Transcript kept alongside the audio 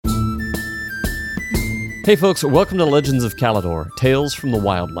Hey folks, welcome to Legends of Calidor, Tales from the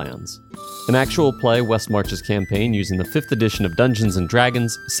Wildlands. An actual play West March's campaign using the 5th edition of Dungeons &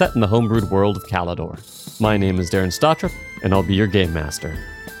 Dragons set in the homebrewed world of Calidor. My name is Darren Stotrup, and I'll be your game master.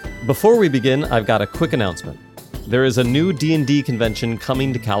 Before we begin, I've got a quick announcement. There is a new D&D convention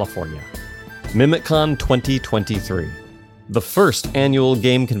coming to California. MimicCon 2023. The first annual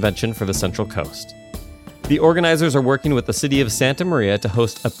game convention for the Central Coast. The organizers are working with the city of Santa Maria to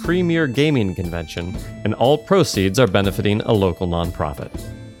host a premier gaming convention, and all proceeds are benefiting a local nonprofit.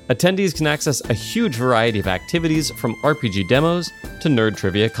 Attendees can access a huge variety of activities from RPG demos to nerd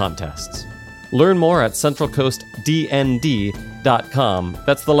trivia contests. Learn more at centralcoastdnd.com.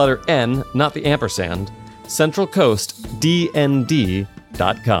 That's the letter N, not the ampersand.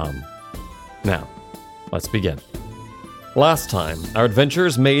 centralcoastdnd.com. Now, let's begin. Last time, our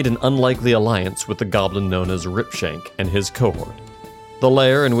adventurers made an unlikely alliance with the goblin known as Ripshank and his cohort. The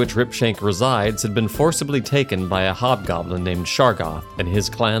lair in which Ripshank resides had been forcibly taken by a hobgoblin named Shargoth and his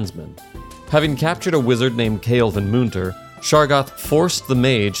clansmen. Having captured a wizard named Kael'van Munter, Shargoth forced the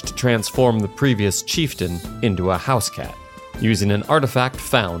mage to transform the previous chieftain into a house cat, using an artifact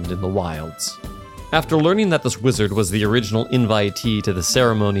found in the wilds. After learning that this wizard was the original invitee to the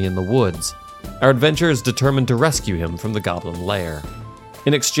ceremony in the woods, our adventurers determined to rescue him from the goblin lair.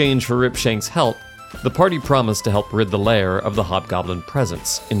 In exchange for Ripshank's help, the party promised to help rid the lair of the hobgoblin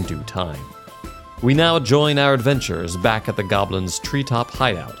presence in due time. We now join our adventurers back at the goblin's treetop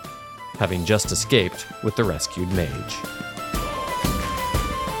hideout, having just escaped with the rescued mage.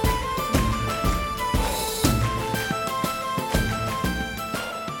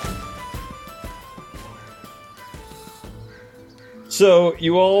 So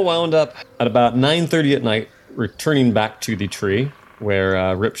you all wound up at about 9:30 at night, returning back to the tree where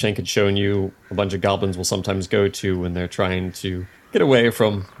Ripshank had shown you a bunch of goblins will sometimes go to when they're trying to get away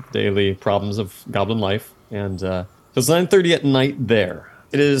from daily problems of goblin life. And so it's 9:30 at night there.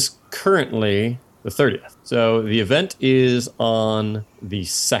 It is currently the 30th. So the event is on the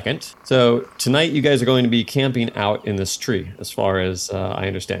 2nd. So tonight you guys are going to be camping out in this tree, as far as I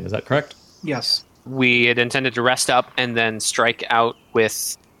understand. Is that correct? Yes. We had intended to rest up and then strike out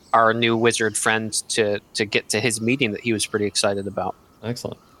with our new wizard friend to get to his meeting that he was pretty excited about.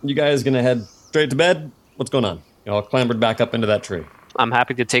 Excellent. You guys gonna head straight to bed? What's going on? You all clambered back up into that tree. I'm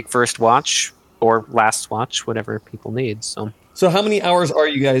happy to take first watch or last watch, whatever people need. So how many hours are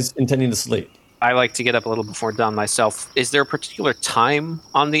you guys intending to sleep? I like to get up a little before dawn myself. Is there a particular time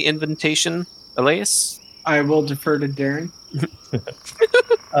on the invitation, Elias? I will defer to Darren.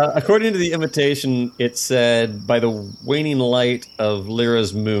 According to the invitation, it said by the waning light of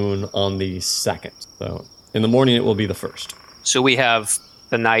Lyra's moon on the 2nd. So in the morning, it will be the 1st. So we have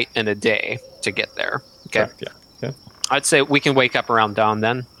the night and a day to get there. Okay. Correct, yeah. Okay. I'd say we can wake up around dawn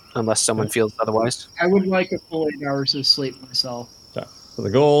then, unless someone feels otherwise. I would like a full 8 hours of sleep myself. Okay. So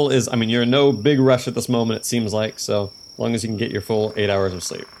the goal is, you're in no big rush at this moment, it seems like, so as long as you can get your full 8 hours of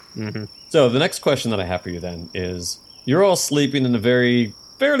sleep. Mm-hmm. So the next question that I have for you then is, you're all sleeping in a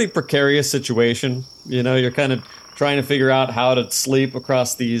fairly precarious situation. You know, you're kind of trying to figure out how to sleep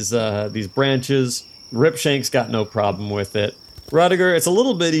across these branches. Ripshank's got no problem with it. Rodiger, it's a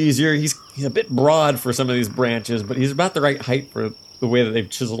little bit easier. He's a bit broad for some of these branches, but he's about the right height for the way that they've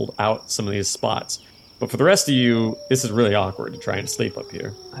chiseled out some of these spots. But for the rest of you, this is really awkward to try and sleep up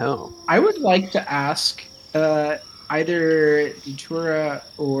here. Oh. I would like to ask either Datura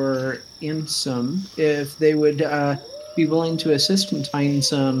or Ansem if they would be willing to assist in tying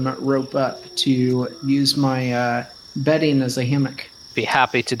some rope up to use my bedding as a hammock. Be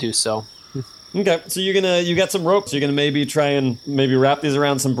happy to do so. Okay, so you got some ropes. You're gonna maybe try and wrap these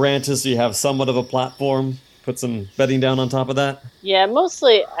around some branches so you have somewhat of a platform. Put some bedding down on top of that. Yeah,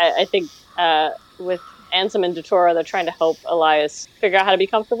 mostly I think with Ansem and Datura, they're trying to help Elias figure out how to be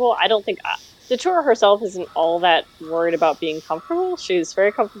comfortable. I don't think Datura herself isn't all that worried about being comfortable. She's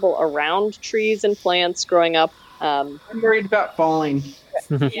very comfortable around trees and plants growing up. I'm worried about falling.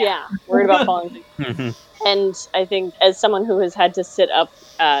 Yeah, worried about falling. And I think as someone who has had to sit up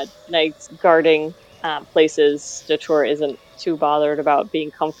nights guarding places, Datura isn't too bothered about being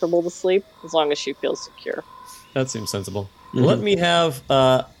comfortable to sleep as long as she feels secure. That seems sensible. Mm-hmm. Let me have,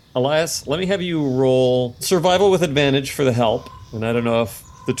 Elias, let me have you roll survival with advantage for the help. And I don't know if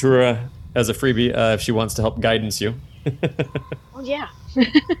Datura, as a freebie, if she wants to help guidance you. Oh, yeah.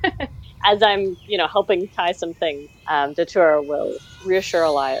 As I'm, helping tie some things, Datura will reassure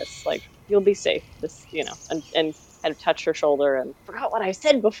Elias, like, you'll be safe. This, and kind of touch her shoulder and forgot what I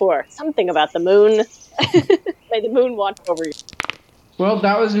said before. Something about the moon. May the moon watch over you. Well,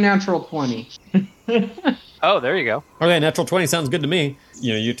 that was a natural 20. Oh, there you go. Okay, natural 20 sounds good to me.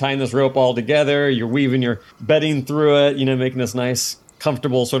 You're tying this rope all together, you're weaving your bedding through it, making this nice,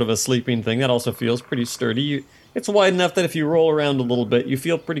 comfortable sort of a sleeping thing. That also feels pretty sturdy. It's wide enough that if you roll around a little bit, you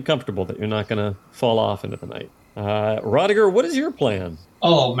feel pretty comfortable that you're not going to fall off into the night. Rodiger, what is your plan?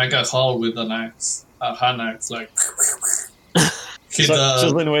 Oh, make a call with the knives. Hand knives, like... hit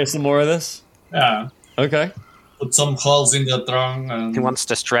Chiseling away some more of this? Yeah. Okay. Put some holes in the trunk and... He wants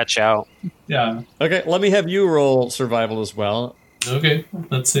to stretch out. Yeah. Okay, let me have you roll survival as well. Okay,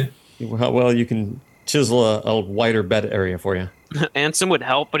 let's see. How well you can chisel a wider bed area for you. Ansem would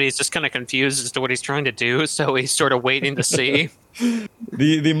help, but he's just kind of confused as to what he's trying to do, so he's sort of waiting to see.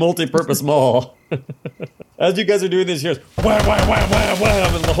 The multi-purpose mall. As you guys are doing this, you hear wham, wham, wham, wham,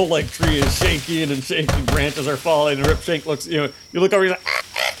 wham, and the whole tree is shaking and shaking. Branches are falling, and Ripshank looks. You look over.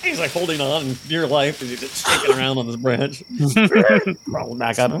 He's like holding on in dear life as he's just shaking around on this branch. Roll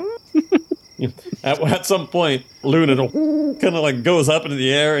back up. At some point, Luna kind of goes up into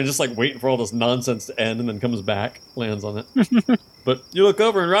the air and just waiting for all this nonsense to end, and then comes back, lands on it. But you look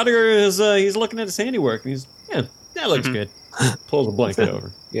over, and Rodiger is he's looking at his handiwork, and that looks good. Pulls a blanket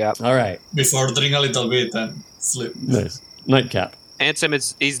over. Yeah. All right. Before drink a little bit and sleep. Nice. Nightcap.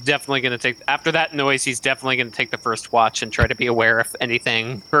 Ansem he's definitely going to take, after that noise, he's definitely going to take the first watch and try to be aware if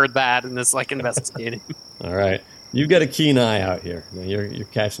anything heard that and is investigating. All right. You've got a keen eye out here. You're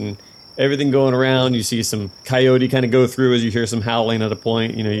catching everything going around. You see some coyote kind of go through as you hear some howling at a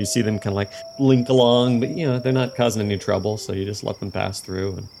point. You see them kind of link along, but they're not causing any trouble, so you just let them pass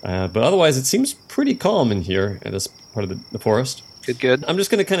through. But otherwise, it seems pretty calm in here at this part of the forest. Good. I'm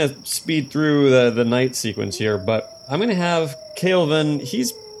just going to kind of speed through the night sequence here, but I'm going to have Kaelvin.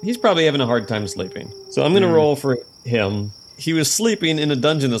 He's probably having a hard time sleeping, so I'm going to roll for him. He was sleeping in a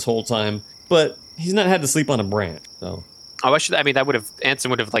dungeon this whole time, but he's not had to sleep on a branch, so... Oh, Ansem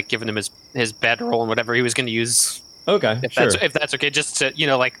would have given him his bedroll and whatever he was going to use. Okay, if that's okay, just to be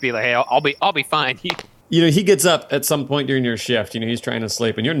like, hey, I'll be fine. He gets up at some point during your shift. He's trying to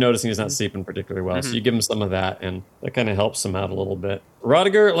sleep, and you're noticing he's not sleeping particularly well. So you give him some of that, and that kind of helps him out a little bit.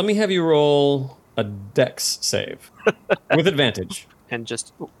 Rodiger, let me have you roll a Dex save with advantage. And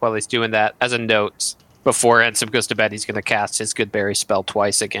just while he's doing that, as a note, before Ansem goes to bed, he's going to cast his Good Berry spell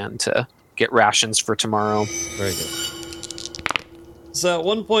twice again to get rations for tomorrow. Very good. So at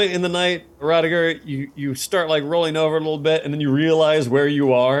one point in the night, Rodiger, you start rolling over a little bit, and then you realize where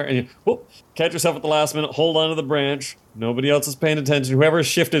you are, and you catch yourself at the last minute, hold onto the branch. Nobody else is paying attention. Whoever's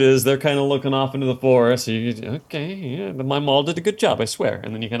shift it is, they're kind of looking off into the forest. So my mall did a good job, I swear.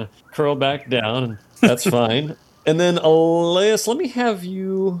 And then you kind of curl back down, and that's fine. And then Elias, let me have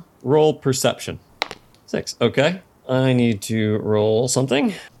you roll perception. 6. Okay. I need to roll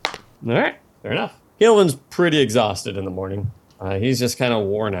something. All right. Fair enough. Kaelvin's pretty exhausted in the morning. He's just kind of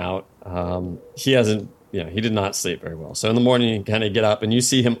worn out. He did not sleep very well. So in the morning, you kind of get up and you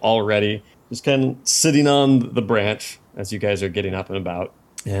see him already just kind of sitting on the branch as you guys are getting up and about.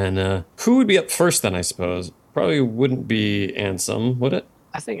 And who would be up first then, I suppose? Probably wouldn't be Ansem, would it?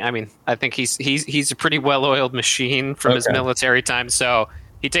 I think he's a pretty well-oiled machine from his military time. So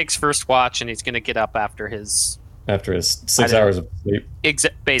he takes first watch and he's going to get up after his 6 hours of sleep.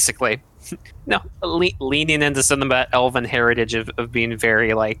 Basically. No, leaning into some of that elven heritage of being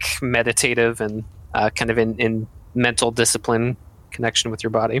very meditative and kind of in mental discipline connection with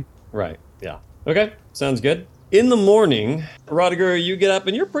your body. Right. Yeah. Okay. Sounds good. In the morning, Rodiger, you get up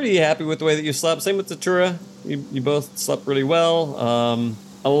and you're pretty happy with the way that you slept. Same with Tatura. You both slept really well.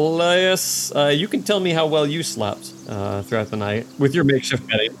 Elias, you can tell me how well you slept throughout the night with your makeshift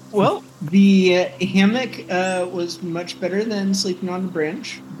bedding. Well, the hammock was much better than sleeping on the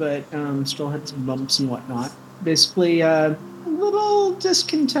branch, but still had some bumps and whatnot. Basically, a little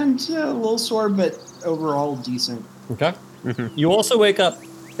discontent, a little sore, but overall decent. Okay. You also wake up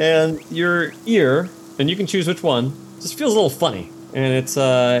and your ear, and you can choose which one, just feels a little funny. And it's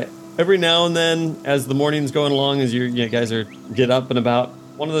every now and then, as the morning's going along, as you guys get up and about,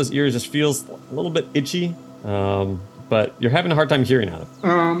 one of those ears just feels a little bit itchy, but you're having a hard time hearing out of it.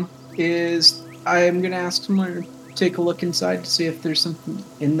 I'm going to ask someone to take a look inside to see if there's something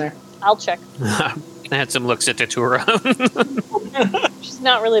in there. I'll check. Handsome looks at Tatura. She's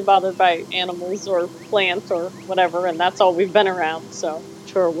not really bothered by animals or plants or whatever, and that's all we've been around. So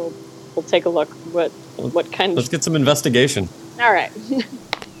sure, we'll take a look. What kind? Let's get some investigation. All right.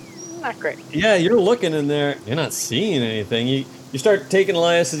 Not great. Yeah, you're looking in there. You're not seeing anything. You start taking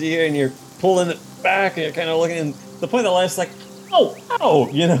Elias's ear and you're pulling it back, and you're kind of looking. And the point that Elias is like, oh,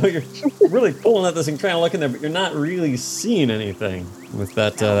 you're really pulling at this and trying to look in there, but you're not really seeing anything with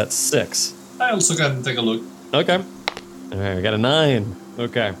that 6. I also can take a look. Okay. All right, I got a 9.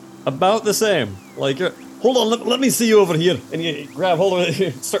 Okay. about the same. Like, hold on, let me see you over here. And you grab hold of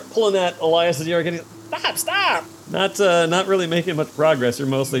it, start pulling at Elias's ear again. Stop! Not really making much progress. You're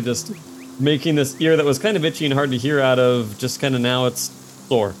mostly just making this ear that was kind of itchy and hard to hear out of, just kind of now it's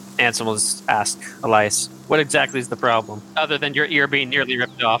sore. Ansem will just ask Elias, what exactly is the problem? Other than your ear being nearly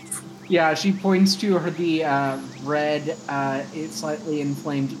ripped off. Yeah, she points to the red, slightly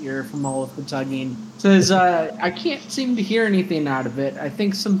inflamed ear from all of the tugging. Says, I can't seem to hear anything out of it. I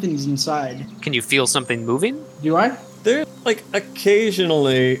think something's inside. Can you feel something moving? Do I? There's, like,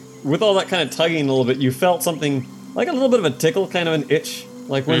 occasionally, with all that kind of tugging a little bit, you felt something, like a little bit of a tickle, kind of an itch.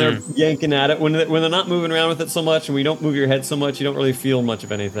 Like when they're yanking at it, when they're not moving around with it so much, and we don't move your head so much, you don't really feel much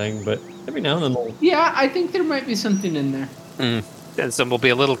of anything. But every now and then they'll... Yeah, I think there might be something in there. And so we'll be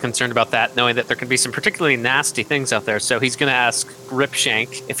a little concerned about that, knowing that there can be some particularly nasty things out there. So he's going to ask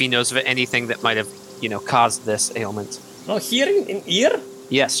Ripshank if he knows of anything that might have, caused this ailment. Oh, hearing in ear?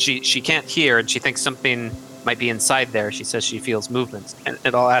 Yes, she can't hear, and she thinks something might be inside there. She says she feels movements,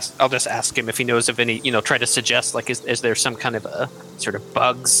 and I'll just ask him if he knows of any. Try to suggest, like, is there some kind of a sort of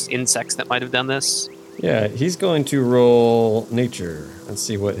bugs, insects that might have done this? Yeah, he's going to roll nature and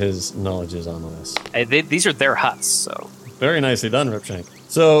see what his knowledge is on this. These are their huts, so. Very nicely done, Ripshank.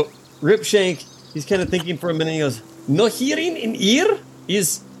 So, Ripshank, he's kind of thinking for a minute. He goes, no hearing in ear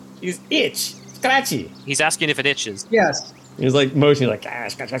is itch, scratchy. He's asking if it itches. Yes. He's like motioning, like,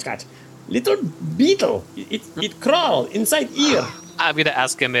 scratch. Little beetle, it crawl inside ear. I'm going to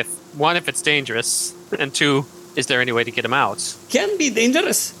ask him if it's dangerous, and 2, is there any way to get him out? Can be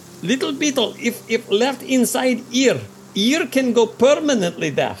dangerous. Little beetle, if left inside ear can go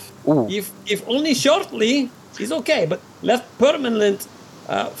permanently deaf. Ooh. If only shortly, is okay, but left permanent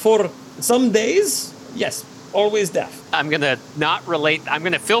for some days, yes, always deaf. I'm going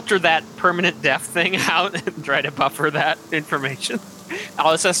to filter that permanent deaf thing out and try to buffer that information.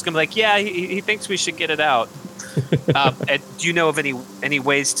 I'll just ask him, like, yeah, he thinks we should get it out. Do you know of any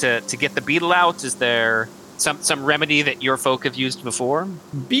ways to get the beetle out? Is there some remedy that your folk have used before?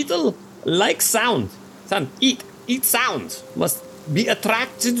 Beetle like sound. Eat sound. Must be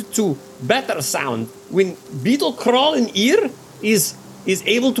attracted to better sound. When beetle crawl in ear, is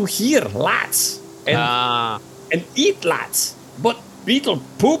able to hear lots and eat lots. But beetle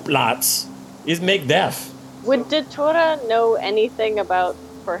poop lots is make deaf. Would Datura know anything about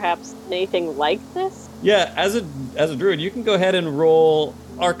perhaps anything like this? Yeah, as a druid, you can go ahead and roll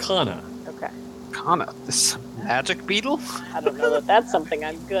Arcana. Okay. Arcana? This magic beetle? I don't know that that's something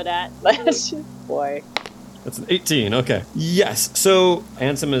I'm good at, but boy. That's an 18, okay. Yes, so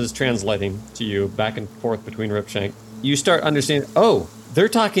Ansem is translating to you back and forth between Ripshank. You start understanding, they're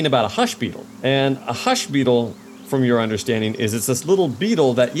talking about a hush beetle. And a hush beetle, from your understanding, it's this little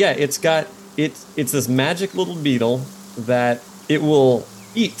beetle that, it's this magic little beetle that it will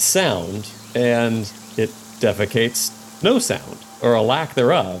eat sound, and it defecates no sound, or a lack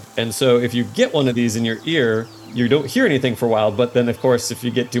thereof. And so if you get one of these in your ear, you don't hear anything for a while, but then, of course, if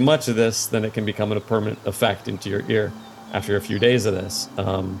you get too much of this, then it can become a permanent effect into your ear after a few days of this.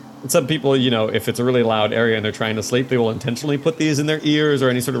 And some people, if it's a really loud area and they're trying to sleep, they will intentionally put these in their ears or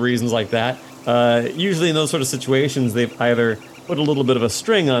any sort of reasons like that. Usually in those sort of situations, they've either put a little bit of a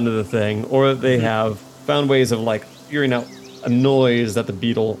string onto the thing, or they have found ways of, like, hearing out a noise that the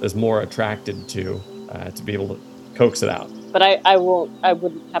beetle is more attracted to be able to coax it out. But I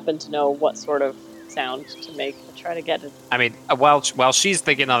wouldn't happen to know what sort of sound to make to try to get it. I mean, while she's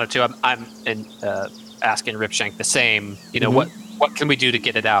thinking on it too, I'm asking Ripshank the same. What can we do to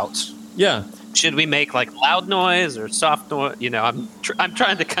get it out? Yeah. Should we make, like, loud noise or soft noise? I'm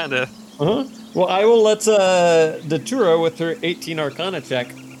trying to kind of. Well, I will let Datura with her 18 Arcana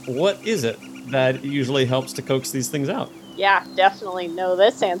check. What is it that usually helps to coax these things out? Yeah, definitely know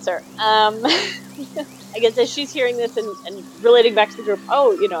this answer. I guess as she's hearing this and relating back to the group,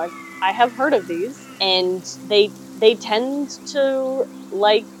 I have heard of these, and they tend to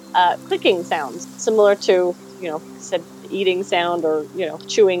like clicking sounds, similar to, said eating sound or,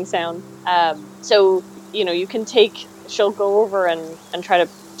 chewing sound. So, you can she'll go over and try to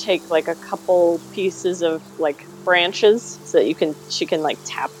take, like, a couple pieces of, like, branches so that she can like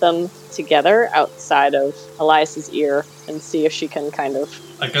tap them together outside of Elias's ear and see if she can kind of.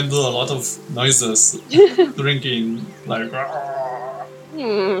 I can do a lot of noises, drinking, like.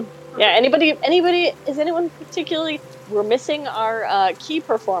 Yeah. Anybody? Is anyone particularly? We're missing our key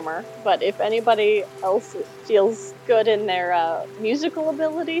performer, but if anybody else feels good in their musical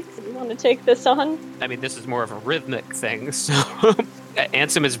abilities, you want to take this on? I mean, this is more of a rhythmic thing, so.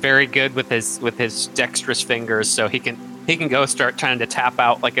 Ansem is very good with his dexterous fingers, so he can go start trying to tap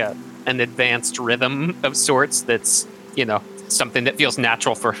out, like, an advanced rhythm of sorts that's, something that feels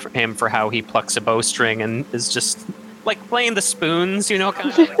natural for him for how he plucks a bowstring and is just like playing the spoons, kind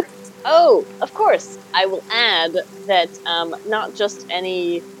of. Oh, of course. I will add that not just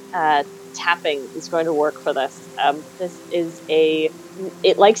any tapping is going to work for this. This is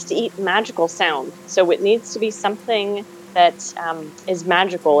it likes to eat magical sound, so it needs to be something that is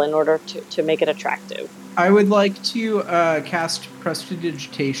magical in order to make it attractive. I would like to cast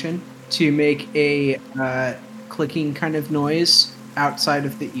Prestidigitation to make a clicking kind of noise outside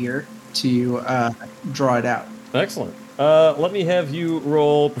of the ear to draw it out. Excellent. Let me have you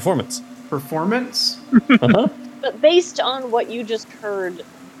roll performance. Performance? Uh-huh. But based on what you just heard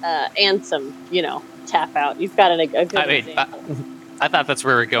Ansem, tap out, you've got a good example. I thought that's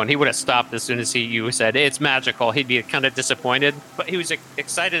where we were going. He would have stopped as soon as you said, it's magical. He'd be kind of disappointed, but he was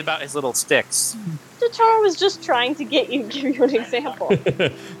excited about his little sticks. Datora was just trying to give you an example.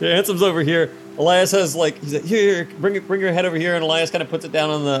 Yeah, Ansem's over here. Elias has he's like, here, bring your head over here, and Elias kind of puts it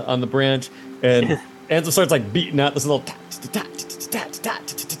down on the branch, and Ansem starts beating out this little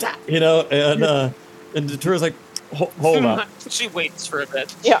and Datura's like, hold up. She waits for a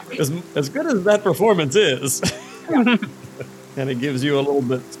bit. Yeah. As good as that performance is, and it gives you a little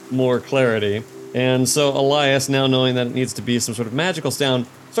bit more clarity. And so Elias, now knowing that it needs to be some sort of magical sound,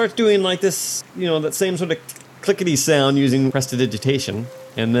 starts doing this, that same sort of clickety sound using prestidigitation.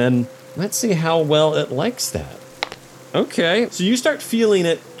 And then let's see how well it likes that. Okay, so you start feeling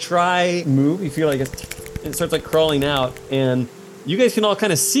it move. You feel like it starts crawling out, and you guys can all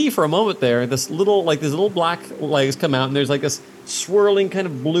kind of see for a moment there these little black legs come out, and there's this swirling kind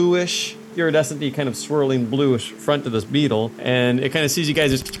of bluish, iridescent-y kind of swirling bluish front to this beetle, and it kind of sees you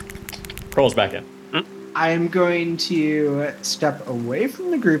guys just crawls back in. I'm going to step away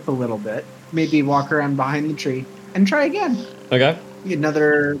from the group a little bit, maybe walk around behind the tree, and try again. Okay.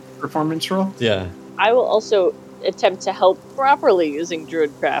 Another performance roll? Yeah. I will also attempt to help properly using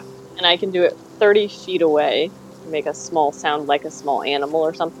Druidcraft, and I can do it 30 feet away to make a small sound like a small animal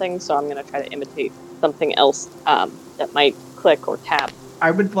or something, so I'm going to try to imitate something else that might click or tap.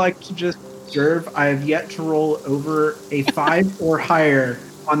 I would like to just observe I have yet to roll over a 5 or higher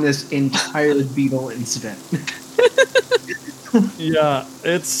on this entire beetle incident. Yeah,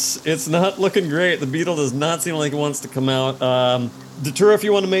 it's not looking great. The beetle does not seem like it wants to come out. Datura, if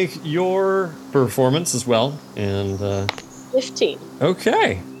you want to make your performance as well. And 15.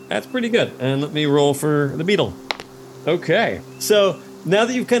 Okay, that's pretty good. And let me roll for the beetle. Okay, so now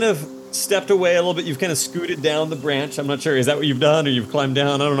that you've kind of stepped away a little bit, you've kind of scooted down the branch. I'm not sure, is that what you've done, or you've climbed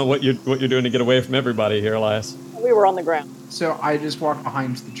down? I don't know what you're doing to get away from everybody here, Elias. We were on the ground. So I just walk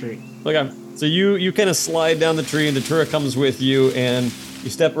behind the tree. Okay, so you kind of slide down the tree, and Datura comes with you, and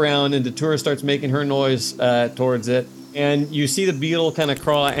you step around, and Datura starts making her noise towards it, and you see the beetle kind of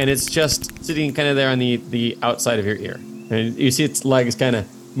crawl, and it's just sitting kind of there on the outside of your ear. And you see its legs kind of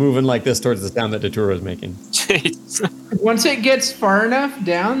moving like this towards the sound that Datura is making. Jeez. Once it gets far enough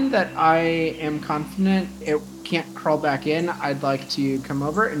down that I am confident it can't crawl back in, I'd like to come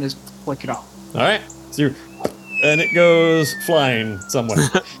over and just flick it off. All right, so and it goes flying somewhere.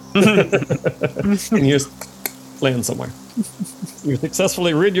 And you just land somewhere. You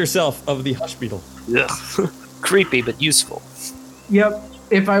successfully rid yourself of the hush beetle. Ugh. Creepy, but useful. Yep.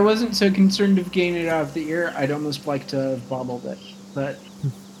 If I wasn't so concerned of getting it out of the ear, I'd almost like to have bobbled it. But,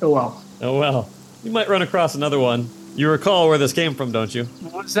 oh well. Oh well. You might run across another one. You recall where this came from, don't you?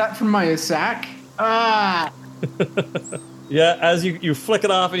 Was that from my sack? Ah! Yeah, as you flick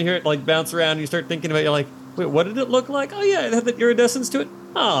it off and you hear it bounce around, and you start thinking about it, you're like, wait, what did it look like? Oh yeah, it had that iridescence to it.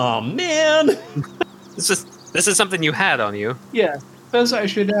 Oh man! This is something you had on you. Yeah. Suppose I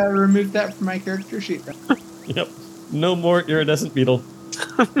should remove that from my character sheet. Yep. No more iridescent beetle.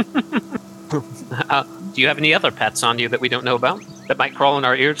 Do you have any other pets on you that we don't know about? That might crawl in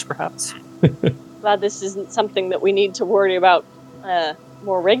our ears, perhaps? Glad this isn't something that we need to worry about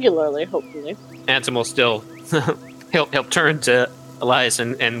more regularly, hopefully. Ansem will still... he'll turn to Elias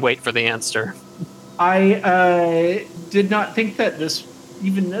and wait for the answer. I did not think that this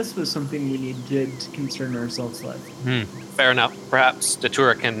was something we needed to concern ourselves with. Fair enough. Perhaps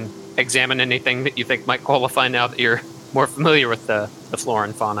Datura can examine anything that you think might qualify now that you're more familiar with the flora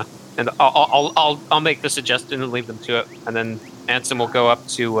and fauna. And I'll make the suggestion and leave them to it. And then Ansem will go up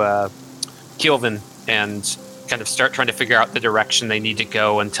to Kilvin and kind of start trying to figure out the direction they need to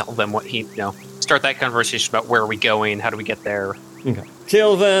go and tell them what start that conversation about where are we going, how do we get there. Okay.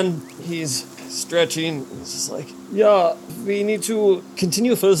 Kilvin, he's stretching. He's just like, yeah, we need to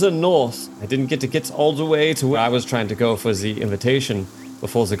continue further north. I didn't get all the way to where I was trying to go for the invitation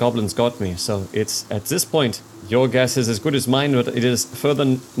before the goblins got me. So it's at this point, your guess is as good as mine, but it is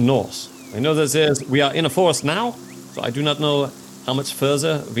further north. I know that we are in a forest now, So I do not know how much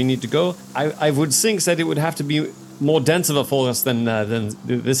further we need to go. I would think that it would have to be more dense of a forest than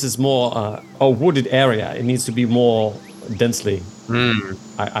this is more a wooded area. It needs to be more densely,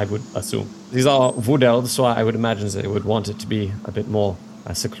 I would assume. These are wood elves, so I would imagine they would want it to be a bit more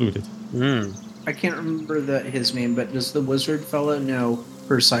secluded. I can't remember his name, but does the wizard fellow know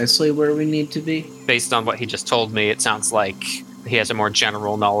precisely where we need to be? Based on what he just told me, it sounds like he has a more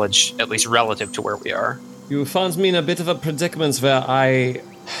general knowledge, at least relative to where we are. You found me in a bit of a predicament where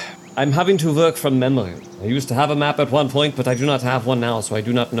I'm having to work from memory. I used to have a map at one point, but I do not have one now, so I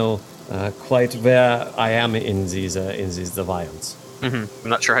do not know quite where I am in these divisions. I'm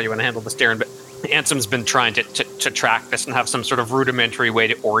not sure how you want to handle this, Darren, but Ansem's been trying to track this and have some sort of rudimentary way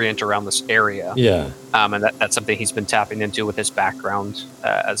to orient around this area. Yeah. And that's something he's been tapping into with his background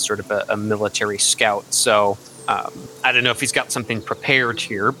as sort of a military scout. So I don't know if he's got something prepared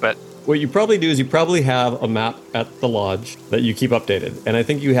here, but... What you probably do is you probably have a map at the lodge that you keep updated. And I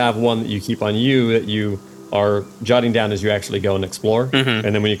think you have one that you keep on you that you are jotting down as you actually go and explore. And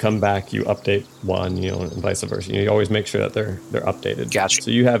then when you come back, you update one, and vice versa. You always make sure that they're updated. Gotcha.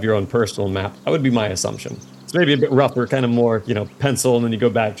 So you have your own personal map. That would be my assumption. It's maybe a bit rougher, kind of more, pencil, and then you go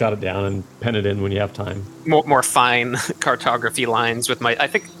back, jot it down, and pen it in when you have time. More fine cartography lines with I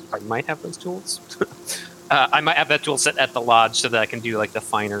think I might have those tools. I might have that tool set at the lodge so that I can do like the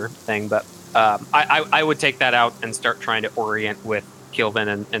finer thing, but I would take that out and start trying to orient with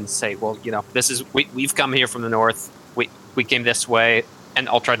Kilvin and say, well, this is we've come here from the north. We came this way, and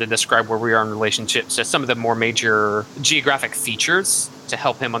I'll try to describe where we are in relationship to some of the more major geographic features to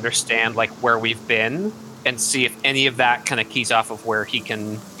help him understand like where we've been and see if any of that kind of keys off of where he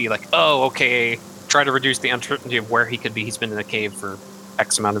can be like, oh, okay, try to reduce the uncertainty of where he could be. He's been in a cave for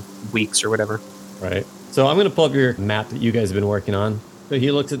X amount of weeks or whatever. Right. So I'm going to pull up your map that you guys have been working on. So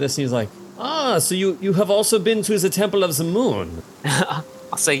he looks at this and he's like, so you have also been to the Temple of the Moon.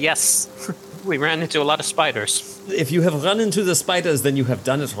 I'll say yes. We ran into a lot of spiders. If you have run into the spiders, then you have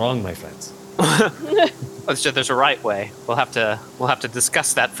done it wrong, my friends. So there's a right way. We'll have to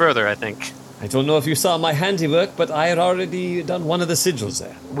discuss that further, I think. I don't know if you saw my handiwork, but I had already done one of the sigils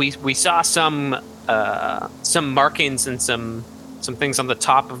there. We saw some markings and some things on the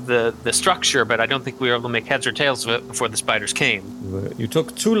top of the structure, but I don't think we were able to make heads or tails of it before the spiders came. You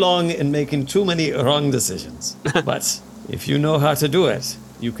took too long in making too many wrong decisions. But if you know how to do it,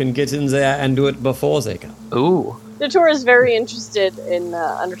 you can get in there and do it before they come. Ooh. Datura is very interested in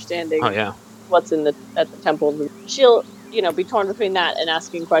understanding what's at the temple. She'll, be torn between that and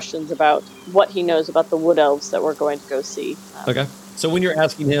asking questions about what he knows about the wood elves that we're going to go see. Okay. So when you're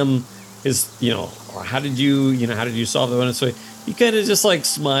asking him, how did you solve the one? So he kind of just like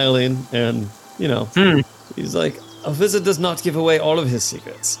smiling and, he's like, a wizard does not give away all of his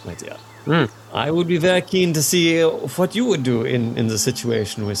secrets, my dear. I would be very keen to see what you would do in the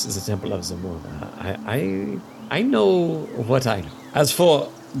situation with the Temple of the Moon. I know what I know. As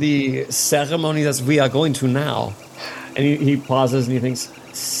for the ceremony that we are going to now, and he pauses and he thinks,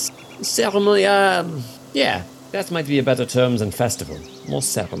 ceremony, that might be a better term than festival. More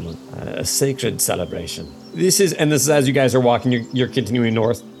ceremony, a sacred celebration. This is as you guys are walking, you're continuing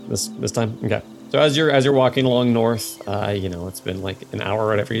north this time. Okay. So as you're walking along north, it's been like an hour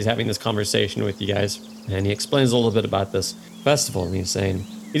or whatever. He's having this conversation with you guys, and he explains a little bit about this festival. And he's saying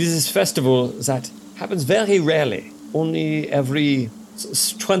it is this festival that happens very rarely, only every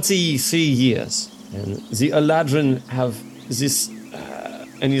 23 years. And the Eladrin have this,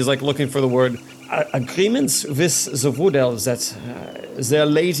 and he's like looking for the word, agreements with the wood elves that their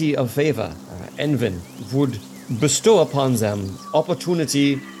lady of favor, Envin, would bestow upon them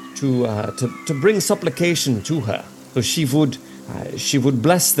opportunity to bring supplication to her. So she would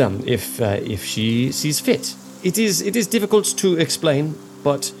bless them if she sees fit. It is difficult to explain,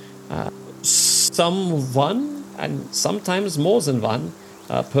 but someone, and sometimes more than one,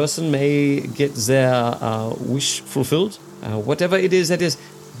 person may get their wish fulfilled. Whatever it is that has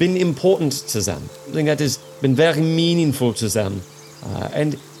been important to them, something that has been very meaningful to them,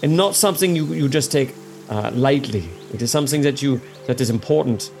 and not something you just take lightly. It is something that is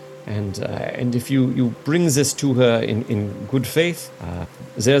important, and if you bring this to her in good faith,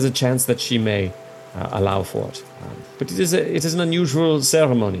 there's a chance that she may allow for it. But it is an unusual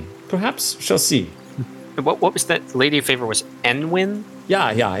ceremony. Perhaps she'll see. What was that lady of favor? Was Enwin?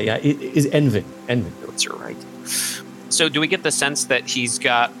 Yeah. It is Envin. That's right. So do we get the sense that he's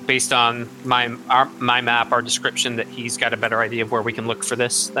got, based on my map, our description, that he's got a better idea of where we can look for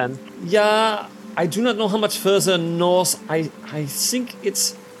this then? Yeah, I do not know how much further north. I think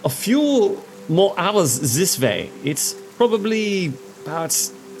it's a few more hours this way. It's probably about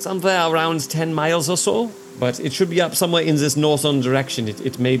somewhere around 10 miles or so. but it should be up somewhere in this northern direction.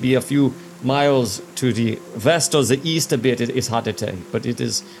 It may be a few miles to the west or the east a bit. It's hard to tell, but it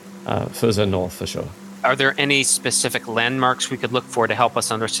is further north for sure. Are there any specific landmarks we could look for to help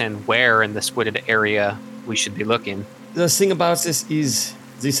us understand where in this wooded area we should be looking? The thing about this is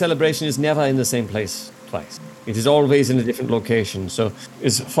the celebration is never in the same place twice. It is always in a different location. So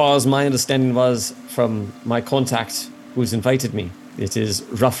as far as my understanding was from my contact who's invited me, it is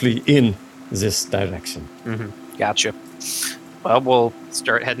roughly in this direction. Mm-hmm. Gotcha. Well, we'll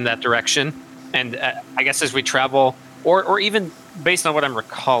start heading that direction. And I guess as we travel, or even based on what I'm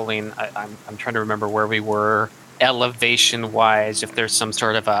recalling, I'm trying to remember where we were elevation-wise, if there's some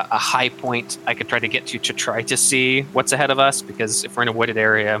sort of a high point I could try to get to try to see what's ahead of us, because if we're in a wooded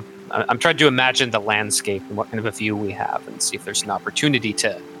area, I'm trying to imagine the landscape and what kind of a view we have and see if there's an opportunity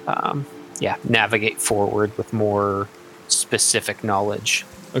to, navigate forward with more specific knowledge.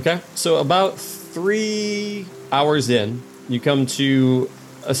 Okay, so about 3 hours in, you come to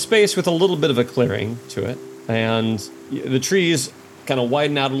a space with a little bit of a clearing to it, and the trees kind of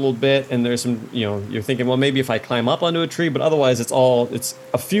widen out a little bit, and there's some, you're thinking, well, maybe if I climb up onto a tree, but otherwise it's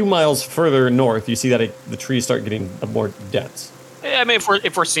a few miles further north, you see that the trees start getting more dense. I mean,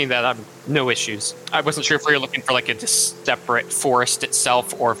 if we're seeing that, no issues. I wasn't sure if we were looking for like a separate forest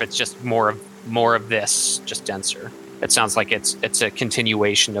itself, or if it's just more of this, just denser. It sounds like it's a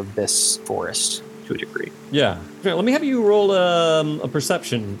continuation of this forest to a degree. Yeah. Let me have you roll a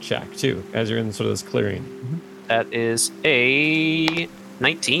perception check too, as you're in sort of this clearing. Mm-hmm. That is a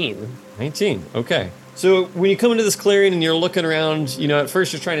 19. 19. Okay. So when you come into this clearing and you're looking around, at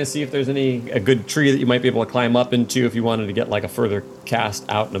first you're trying to see if there's a good tree that you might be able to climb up into if you wanted to get like a further cast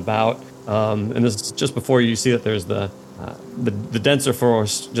out and about. And this is just before you see that there's the denser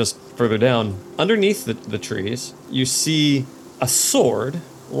forest just further down. Underneath the trees, you see a sword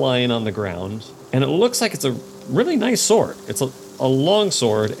lying on the ground, and it looks like it's a really nice sword. It's a long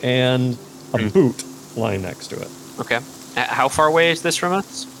sword and a boot lying next to it. Okay. How far away is this from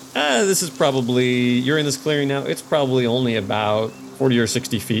us? This is probably, you're in this clearing now, it's probably only about 40 or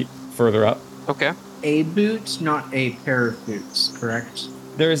 60 feet further up. Okay. A boot, not a pair of boots, correct?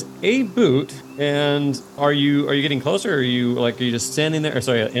 There's a boot, and are you getting closer, or are you just standing there? Or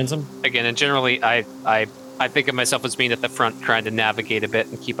sorry, Ansem? Again, and generally, I think of myself as being at the front, trying to navigate a bit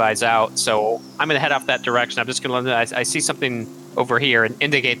and keep eyes out. So I'm going to head off that direction. I'm just going to I see something over here and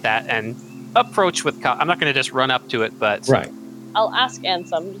indicate that and approach with. I'm not going to just run up to it, but right. I'll ask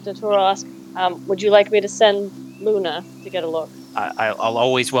Ansem. Datura will ask, would you like me to send Luna to get a look? I'll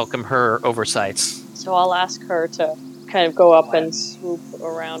always welcome her oversights. So I'll ask her to kind of go up and swoop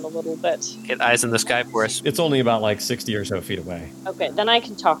around a little bit. Get eyes in the sky for us. It's only about like 60 or so feet away. Okay, then I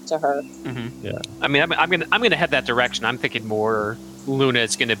can talk to her. Mm-hmm. Yeah. I mean, I'm gonna head that direction. I'm thinking more Luna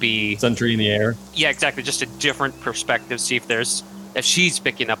is gonna be sentry in the air. Yeah, exactly. Just a different perspective. See if she's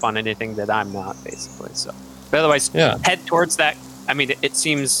picking up on anything that I'm not, basically. So, but otherwise, head towards that. I mean, it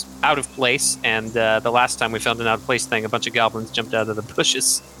seems out of place, and the last time we found an out of place thing, a bunch of goblins jumped out of the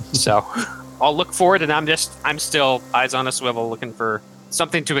bushes. So I'll look forward, and I'm still eyes on a swivel, looking for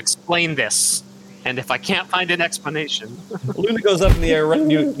something to explain this. And if I can't find an explanation, Luna goes up in the air,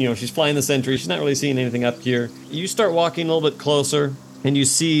 right? She's flying the sentry. She's not really seeing anything up here. You start walking a little bit closer, and you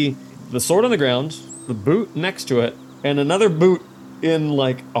see the sword on the ground, the boot next to it, and another boot in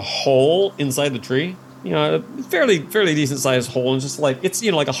like a hole inside the tree. A fairly decent sized hole, and just like it's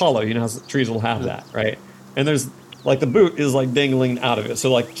like a hollow. How trees will have that, right? And there's like the boot is like dangling out of it,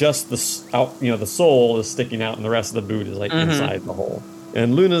 so like just the sole is sticking out, and the rest of the boot is like inside the hole.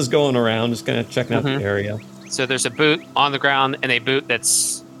 And Luna's going around, just kind of checking out the area. So there's a boot on the ground and a boot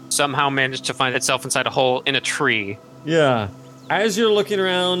that's somehow managed to find itself inside a hole in a tree. Yeah. As you're looking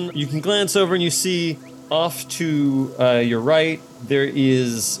around, you can glance over and you see off to your right,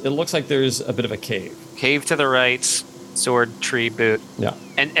 it looks like there's a bit of a cave. Cave to the right, sword, tree, boot. Yeah.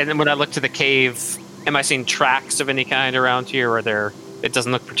 And then when I look to the cave, am I seeing tracks of any kind around here, or it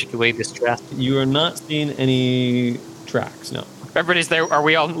doesn't look particularly distressed? You are not seeing any tracks, no. Everybody's there. Are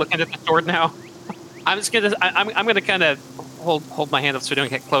we all looking at the sword now? I'm gonna kind of hold my hand up so we don't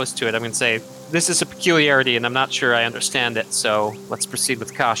get close to it. I'm gonna say this is a peculiarity, and I'm not sure I understand it. So let's proceed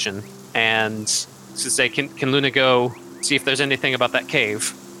with caution. And to say, can Luna go see if there's anything about that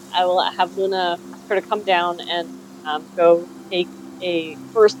cave? I will have Luna ask her to come down and go take a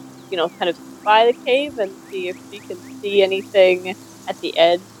first, kind of by the cave and see if she can see anything at the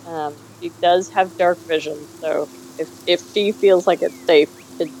edge. She does have dark vision, so if she feels like it's safe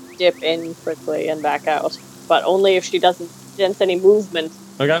to dip in quickly and back out, but only if she doesn't sense any movement.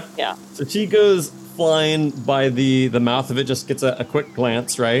 Okay. Yeah. So she goes flying by the mouth of it, just gets a quick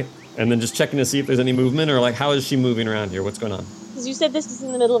glance, right? And then just checking to see if there's any movement, or like, how is she moving around here? What's going on? Because you said this is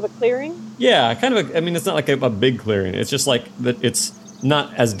in the middle of a clearing? Yeah, kind of. I mean, it's not like a big clearing. It's just like that. It's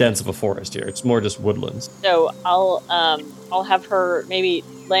not as dense of a forest here. It's more just woodlands. So I'll have her maybe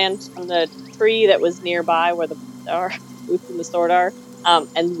land on the tree that was nearby where the Boots and the sword are,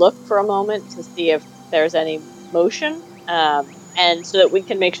 and look for a moment to see if there's any motion, and so that we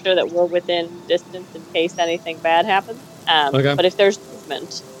can make sure that we're within distance in case anything bad happens. Okay. But if there's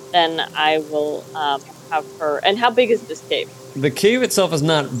movement, then I will have her. And how big is this cave? The cave itself is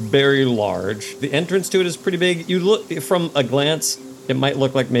not very large. The entrance to it is pretty big. You look from a glance, it might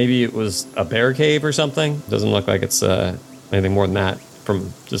look like maybe it was a bear cave or something. It doesn't look like it's anything more than that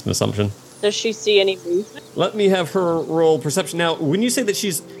from just an assumption. Does she see any movement? Let me have her roll perception. Now, when you say that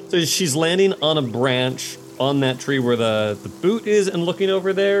she's landing on a branch on that tree where the boot is and looking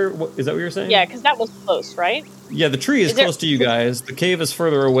over there, is that what you're saying? Yeah, because that was close, right? Yeah, the tree is close to you guys. The cave is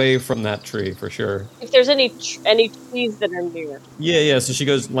further away from that tree for sure. If there's any trees that are near. Yeah. So she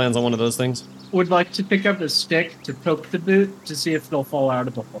lands on one of those things. Would like to pick up a stick to poke the boot to see if they'll fall out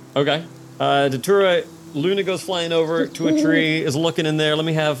of the hole. Okay. Datura, Luna goes flying over to a tree, is looking in there. Let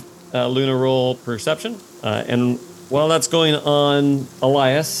me have Luna roll perception. And while that's going on,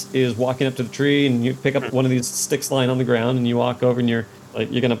 Elias is walking up to the tree, and you pick up one of these sticks lying on the ground, and you walk over, and you're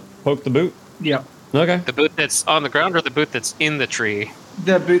gonna poke the boot? Yeah. Okay. The boot that's on the ground or the boot that's in the tree?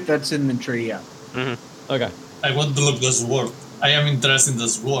 The boot that's in the tree, yeah. Mm-hmm. Okay. I want to look the sword. I am interested in the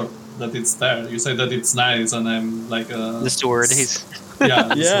sword, that it's there. You say that it's nice, and I'm like the sword. He's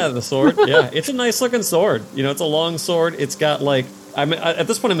Yeah, the sword. Yeah, it's a nice looking sword. It's a long sword. It's got at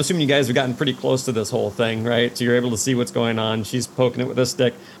this point, I'm assuming you guys have gotten pretty close to this whole thing, right? So you're able to see what's going on. She's poking it with a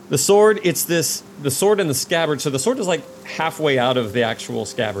stick. The sword, the sword and the scabbard. So the sword is like halfway out of the actual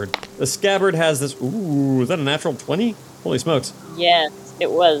scabbard. The scabbard has this, ooh, is that a natural 20? Holy smokes. Yes,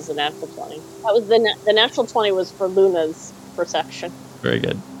 it was a natural 20. That was the natural 20 was for Luna's perception. Very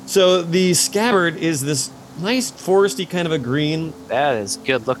good. So the scabbard is this nice foresty kind of a green. That is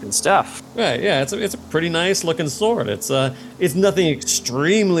good looking stuff. Right, yeah, it's a pretty nice looking sword. It's nothing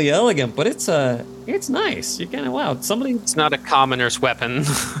extremely elegant, but it's nice. You kind of, wow, somebody. It's not a commoner's weapon.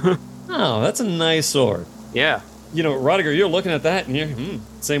 Oh, that's a nice sword. Yeah. Rodiger, you're looking at that, and you're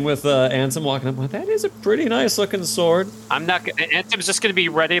same with Ansem walking up. That is a pretty nice looking sword. Ansem's just gonna be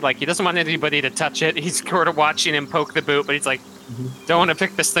ready. Like, he doesn't want anybody to touch it. He's sort of watching him poke the boot, but he's like, don't want to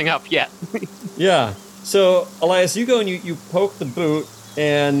pick this thing up yet. Yeah. So, Elias, you go and you poke the boot,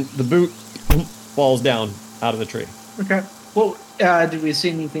 and the boot falls down out of the tree. Okay. Well, did we see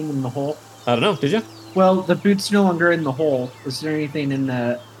anything in the hole? I don't know. Did you? Well, the boot's no longer in the hole. Was there anything in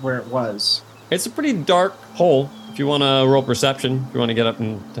where it was? It's a pretty dark hole. If you want to roll perception, if you want to get up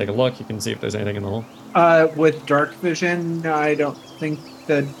and take a look, you can see if there's anything in the hole. With dark vision, I don't think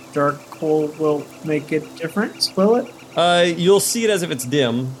the dark hole will make a difference, will it? You'll see it as if it's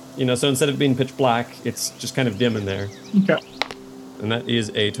dim. So instead of being pitch black, it's just kind of dim in there. Okay. And that is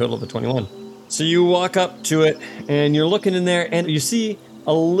a total of a 21. So you walk up to it, and you're looking in there, and you see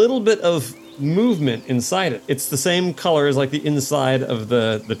a little bit of movement inside it. It's the same color as like the inside of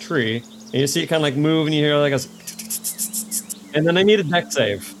the tree. And you see it kind of like move, and you hear like a... And then I need a dex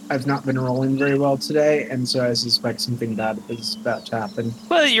save. I've not been rolling very well today, and so I suspect something bad is about to happen.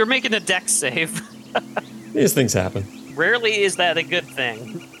 Well, you're making a dex save. These things happen. Rarely is that a good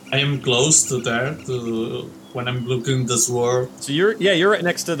thing. I am close to there when I'm looking the sword. So you're right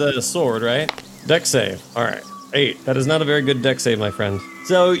next to the sword, right? Dex save. All right. 8. That is not a very good dex save, my friend.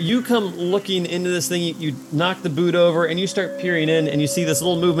 So you come looking into this thing, you knock the boot over, and you start peering in, and you see this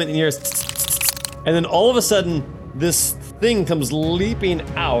little movement, and you hear, and then all of a sudden, this thing comes leaping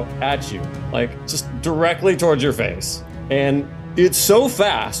out at you, like just directly towards your face. And it's so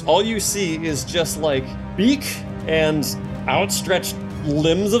fast, all you see is just like beak and outstretched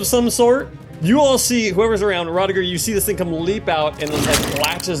limbs of some sort. You all see, whoever's around, Rodiger, you see this thing come leap out and then like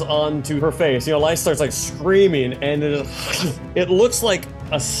latches onto her face. Elias starts like screaming, and it looks like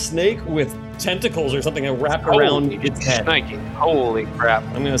a snake with tentacles or something wrapped around its head. Snaky. Holy crap.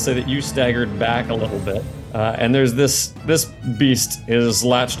 I'm going to say that you staggered back a little bit. And there's this beast is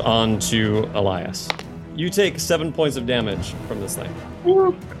latched onto Elias. You take 7 points of damage from this thing.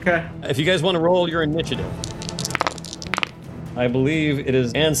 Okay. If you guys want to roll your initiative. I believe it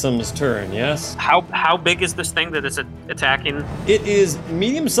is Ansem's turn, yes? How big is this thing that is attacking? It is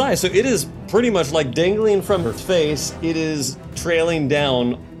medium size, so it is pretty much like dangling from her face. It is trailing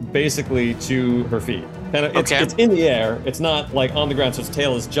down basically to her feet. It's in the air. It's not like on the ground, so its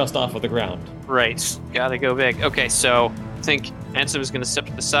tail is just off of the ground. Right. Gotta go big. Okay, so I think Ansem is going to step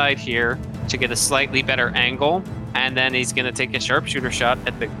to the side here to get a slightly better angle, and then he's going to take a sharpshooter shot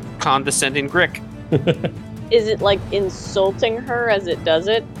at the condescending Grick. Is it like insulting her as it does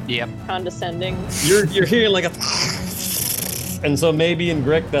it? Yep. Condescending? You're hearing like a... And so maybe in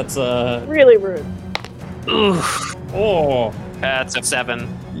Grick that's Really rude. Oof. Oh. That's a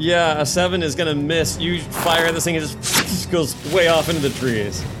 7. Yeah, a 7 is gonna miss. You fire at this thing, it just goes way off into the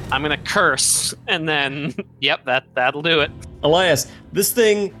trees. I'm gonna curse, and then, yep, that'll do it. Elias, this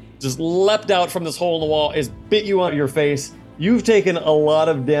thing just leapt out from this hole in the wall, is bit you on your face. You've taken a lot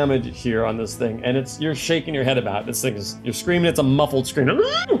of damage here on this thing, and you're shaking your head about it. This thing is, you're screaming, it's a muffled scream.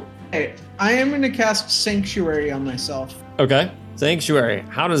 Hey, I am going to cast Sanctuary on myself. Okay, Sanctuary.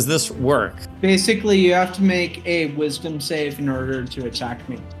 How does this work? Basically, you have to make a wisdom save in order to attack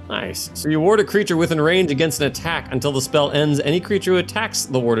me. Nice. So you ward a creature within range against an attack until the spell ends. Any creature who attacks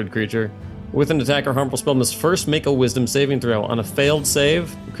the warded creature with an attack or harmful spell must first make a wisdom saving throw. On a failed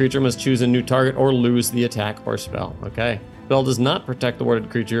save, the creature must choose a new target or lose the attack or spell. Okay. Spell does not protect the warded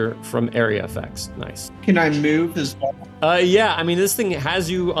creature from area effects. Nice. Can I move as well? Yeah, I mean, this thing has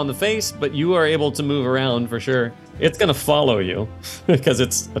you on the face, but you are able to move around for sure. It's going to follow you because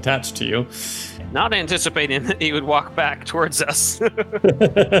it's attached to you. Not anticipating that he would walk back towards us.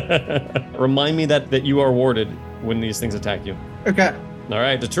 Remind me that you are warded when these things attack you. Okay. All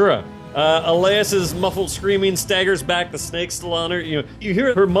right, Datura. Elias's muffled screaming staggers back, the snake's still on her. You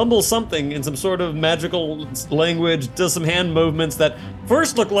hear her mumble something in some sort of magical language, does some hand movements that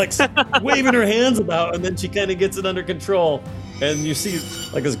first look like waving her hands about, and then she kind of gets it under control. And you see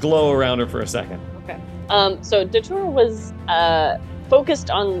like this glow around her for a second. Okay. So Datura was focused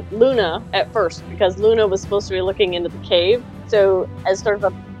on Luna at first because Luna was supposed to be looking into the cave. So as sort of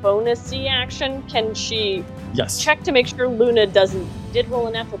a bonusy action, can she check to make sure Luna did roll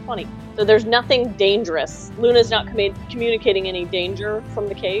a natural 20? So there's nothing dangerous. Luna's not communicating any danger from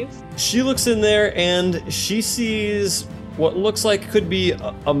the cave. She looks in there and she sees what looks like could be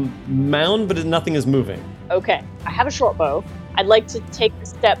a mound, but nothing is moving. Okay, I have a short bow. I'd like to take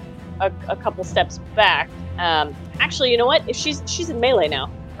a couple steps back. Actually, you know what? If she's in melee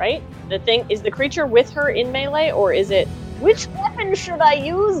now, right? Is the creature with her in melee, or is it? Which weapon should I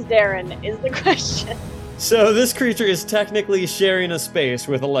use, Darren? Is the question. So this creature is technically sharing a space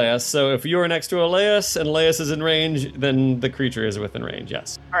with Elias. So if you are next to Elias and Elias is in range, then the creature is within range,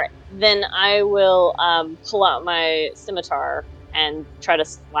 yes. All right. Then I will pull out my scimitar and try to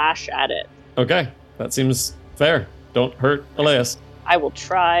slash at it. Okay. That seems fair. Don't hurt Elias. I will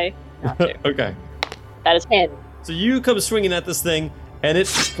try not to. Okay. That is 10. So you come swinging at this thing, and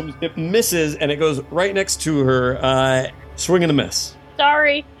it misses, and it goes right next to her, swing and a miss.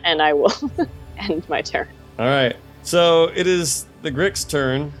 Sorry. And I will end my turn. All right. So it is the Grick's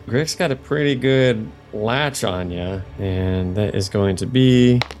turn. Grick's got a pretty good latch on you, and that is going to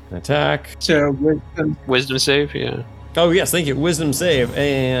be an attack. So Wisdom save, yeah. Oh, yes, thank you. Wisdom save,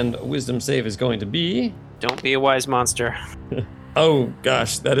 and wisdom save is going to be... Don't be a wise monster. Oh,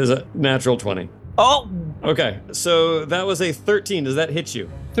 gosh, that is a natural 20. Oh! Okay, so that was a 13. Does that hit you?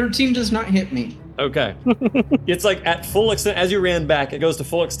 13 does not hit me. Okay. It's like at full extent, as you ran back, it goes to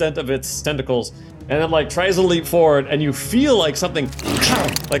full extent of its tentacles, and it like tries to leap forward, and you feel like something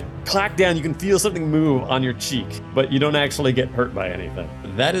like clack down. You can feel something move on your cheek, but you don't actually get hurt by anything.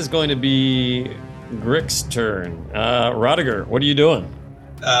 That is going to be Grick's turn. Rodiger, what are you doing?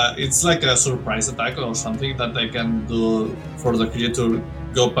 It's like a surprise attack or something that I can do for the creature to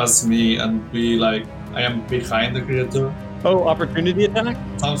go past me and be like, I am behind the creature. Oh, opportunity attack?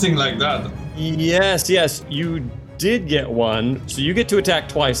 Something like that. Yes, you did get one. So you get to attack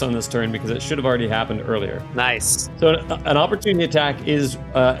twice on this turn because it should have already happened earlier. Nice. So an opportunity attack is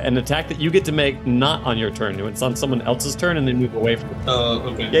an attack that you get to make not on your turn. It's on someone else's turn and they move away from it.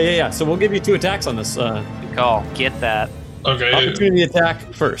 Okay. Yeah. So we'll give you 2 attacks on this. Good call. Get that. Okay. Opportunity attack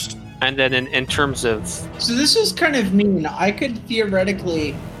first. And then in terms of... So this is kind of mean. I could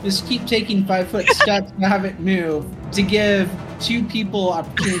theoretically just keep taking 5-foot steps to have it move to give 2 people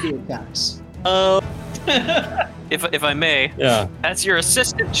opportunity attacks. If I may, Yeah. as your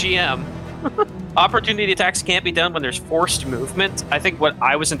assistant GM, opportunity attacks can't be done when there's forced movement. I think what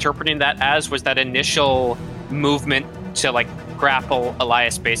I was interpreting that as was that initial movement to like grapple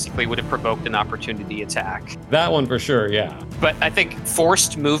Elias basically would have provoked an opportunity attack. That one for sure, yeah. But I think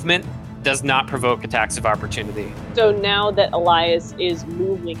forced movement does not provoke attacks of opportunity. So now that Elias is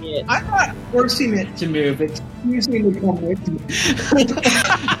moving it, I'm not forcing it to move. It's using to come with me.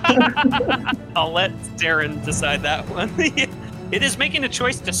 I'll let Darren decide that one. It is making a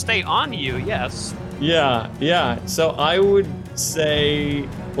choice to stay on you, yes. Yeah. So I would say,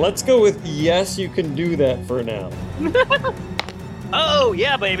 let's go with yes, you can do that for now. Oh,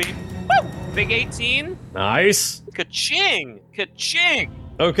 yeah, baby. Woo! Big 18. Nice. Ka-ching. Ka-ching.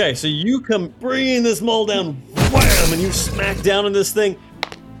 Okay, so you come bringing this maul down, wham, and you smack down on this thing,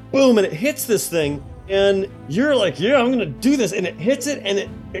 boom, and it hits this thing, and you're like, yeah, I'm gonna do this, and it hits it, and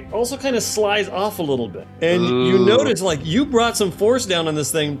it also kind of slides off a little bit. And you notice, like, you brought some force down on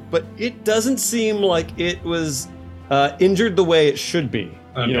this thing, but it doesn't seem like it was injured the way it should be,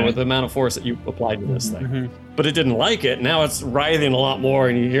 you know, with the amount of force that you applied to this thing. Mm-hmm. But it didn't like it. Now it's writhing a lot more,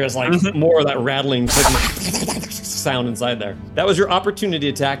 and you hear it's like more of that rattling sound inside there. That was your opportunity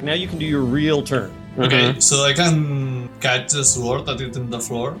attack. Now you can do your real turn. Okay, so I can catch the sword that is in the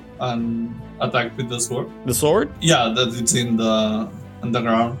floor and attack with the sword. The sword? Yeah, that it's in the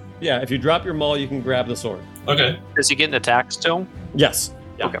ground. Yeah, if you drop your maul, you can grab the sword. Okay. Does he get an attack still? Yes.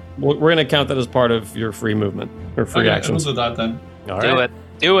 Yeah. Okay. We're going to count that as part of your free movement or free actions. I'll do that then. All right.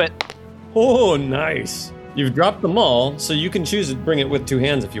 Do it. Oh, nice. You've dropped the maul, so you can choose to bring it with two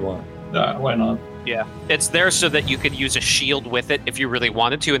hands if you want. Yeah, why not? Yeah, it's there so that you could use a shield with it if you really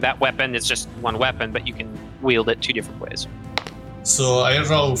wanted to, and that weapon is just one weapon, but you can wield it two different ways. So I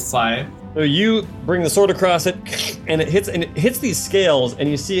roll 5. So you bring the sword across it, and it hits these scales, and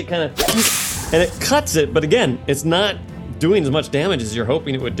you see it kind of, and it cuts it, but again, it's not doing as much damage as you're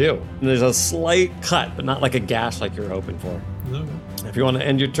hoping it would do. And there's a slight cut, but not like a gash like you're hoping for. No. If you want to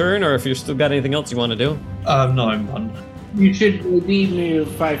end your turn, or if you've still got anything else you want to do. No, I'm done. You should maybe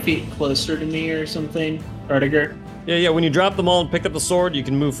move 5 feet closer to me or something, Artiger. Yeah. When you drop the maul and pick up the sword, you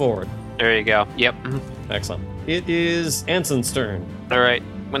can move forward. There you go. Yep. Excellent. It is Anson's turn. All right.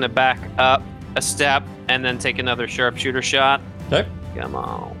 I'm going to back up a step and then take another sharpshooter shot. Okay. Come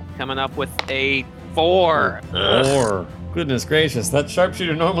on. Coming up with a 4. 4. Goodness gracious. That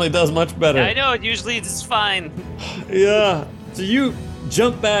sharpshooter normally does much better. I know. It usually is fine. Yeah. So you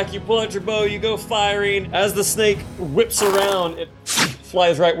jump back, you pull out your bow, you go firing. As the snake whips around, it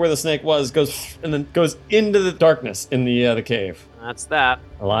flies right where the snake was, goes into the darkness in the cave. That's that.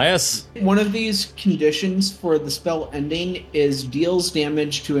 Elias? One of these conditions for the spell ending is deals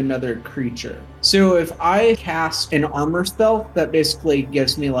damage to another creature. So if I cast an armor spell, that basically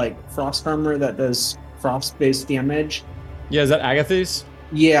gives me like frost armor that does frost-based damage. Yeah, is that Agatha's?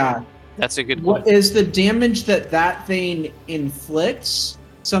 Yeah. That's a good one. What is the damage that thing inflicts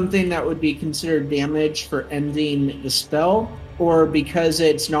something that would be considered damage for ending the spell, or because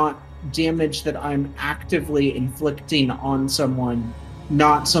it's not damage that I'm actively inflicting on someone,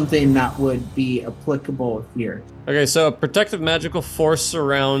 not something that would be applicable here? Okay, so a protective magical force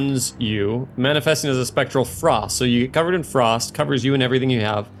surrounds you, manifesting as a spectral frost. So you get covered in frost, covers you and everything you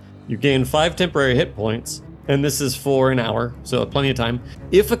have. You gain 5 temporary hit points. And this is for an hour, so plenty of time.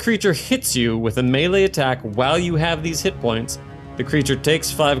 If a creature hits you with a melee attack while you have these hit points, the creature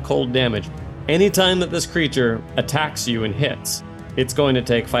takes 5 cold damage. Anytime that this creature attacks you and hits, it's going to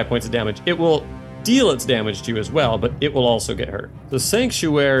take 5 points of damage. It will deal its damage to you as well, but it will also get hurt. The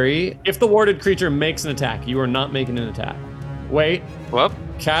Sanctuary, if the warded creature makes an attack, you are not making an attack. Wait. Whoop.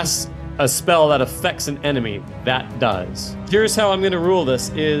 Cast a spell that affects an enemy. That does. Here's how I'm going to rule this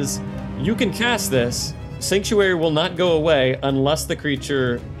is you can cast this. Sanctuary will not go away unless the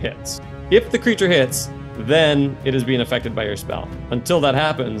creature hits. If the creature hits, then it is being affected by your spell. Until that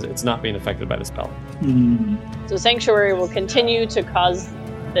happens, it's not being affected by the spell. So Sanctuary will continue to cause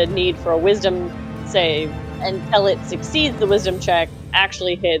the need for a wisdom save until it succeeds the wisdom check,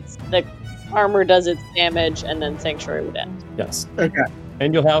 actually hits, the armor does its damage, and then Sanctuary would end. Yes. Okay.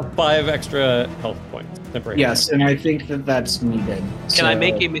 And you'll have 5 extra health points. Temporary. Yes, and I think that's needed. Can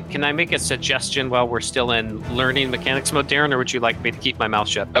I make a suggestion while we're still in learning mechanics mode, Darren, or would you like me to keep my mouth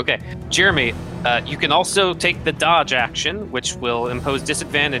shut? Okay, Jeremy, you can also take the dodge action, which will impose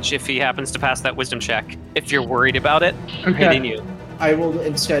disadvantage if he happens to pass that wisdom check. If you're worried about it hitting you, I will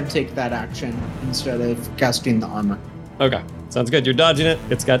instead take that action instead of casting the armor. Okay, sounds good. You're dodging it.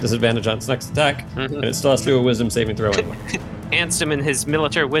 It's got disadvantage on its next attack, and it still has to do a wisdom saving throw anyway. Ansem in his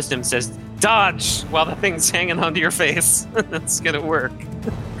military wisdom says, dodge while the thing's hanging onto your face. That's gonna work.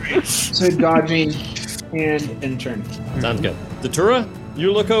 So dodging and turn. Sounds good. Datura,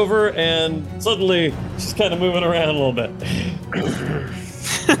 you look over and suddenly she's kind of moving around a little bit.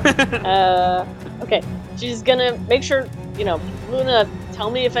 Okay. She's gonna make sure, Luna, tell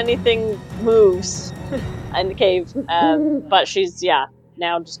me if anything moves in the cave. But she's,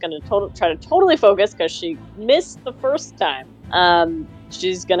 now just gonna try to totally focus because she missed the first time.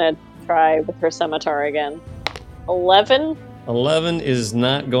 She's gonna try with her scimitar again. 11? 11 is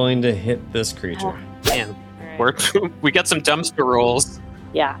not going to hit this creature. Man, Right. we got some dumpster rolls.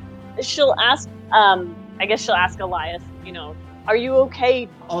 Yeah. She'll ask, I guess she'll ask Elias, are you okay?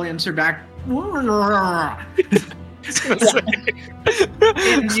 I'll answer back.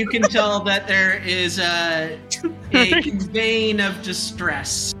 And you can tell that there is a vein of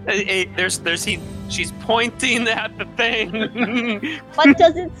distress. She's pointing at the thing. But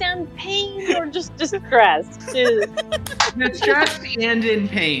does it sound pain or just distressed? Distressed and in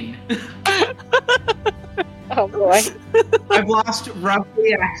pain. Oh boy. I've lost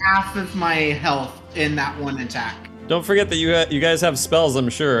roughly a half of my health in that one attack. Don't forget that you guys have spells, I'm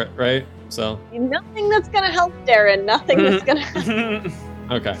sure, right? So. Nothing that's gonna help Darren. Nothing that's gonna.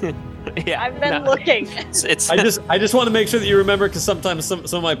 Okay. Yeah, I've been looking. It's I just want to make sure that you remember, because sometimes some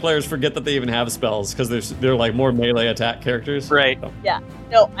of my players forget that they even have spells because they're like more melee attack characters. right. So. Yeah.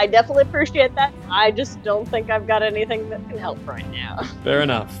 No, I definitely appreciate that. I just don't think I've got anything that can help right now. Fair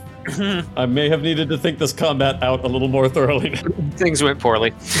enough. I may have needed to think this combat out a little more thoroughly. Things went poorly.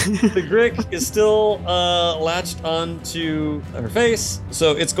 The Grick is still latched onto her face,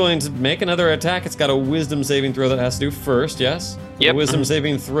 so it's going to make another attack. It's got a wisdom saving throw that it has to do first, yes? Yep. The wisdom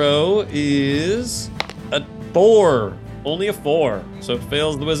saving throw is a 4. Only a 4, so it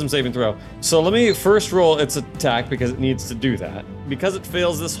fails the wisdom saving throw. So let me first roll its attack because it needs to do that. Because it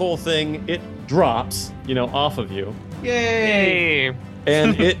fails this whole thing, it drops, off of you. Yay! Hey.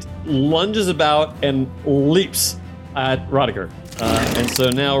 And it lunges about and leaps at Rodiger. And so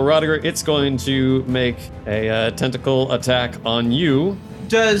now, Rodiger, it's going to make a tentacle attack on you.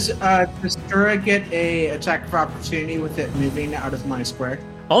 Does Kristura get a attack of opportunity with it moving out of my square?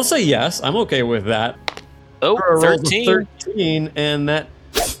 I'll say yes. I'm okay with that. Oh, Rolls a 13. 13, and that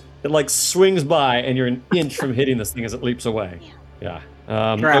it swings by, and you're an inch from hitting this thing as it leaps away. Yeah.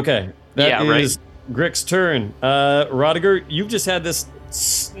 Okay. That is Grick's turn. Rodiger, you've just had this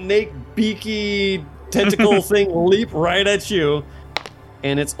snake beaky tentacle thing leap right at you,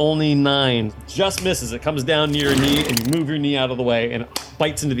 and it's only 9. Just misses. It comes down near your knee, and you move your knee out of the way, and it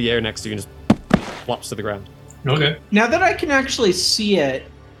bites into the air next to you and just flops to the ground. Okay. Now that I can actually see it,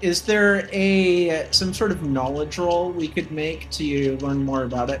 is there some sort of knowledge roll we could make to learn more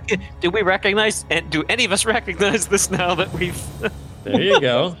about it? Do we recognize, and do any of us recognize this now that we've... There you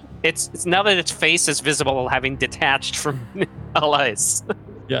go. It's now that its face is visible, having detached from Elias.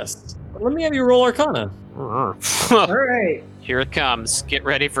 Yes. Let me have you roll Arcana. All right. Here it comes. Get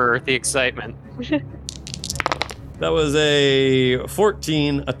ready for the excitement. That was a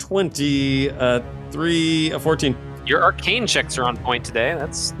 14, a 20, a 3, a 14. Your arcane checks are on point today.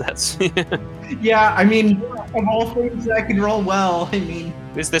 That's Yeah, I mean, of all things that I can roll well,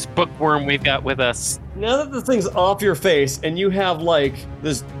 is this bookworm we've got with us. Now that the thing's off your face and you have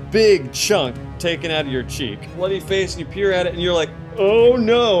this big chunk taken out of your cheek, bloody face, and you peer at it and you're like, oh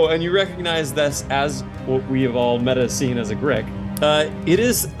no, and you recognize this as what we have all meta seen as a Grick. It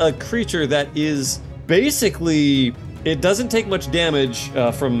is a creature that is basically, it doesn't take much damage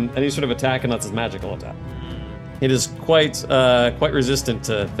from any sort of attack unless it's magical attack. It is quite resistant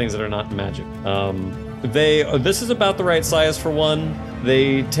to things that are not magic. This is about the right size for one.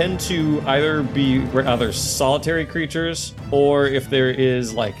 They tend to either be solitary creatures, or if there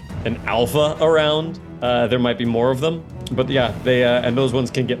is an alpha around, there might be more of them. But yeah, they and those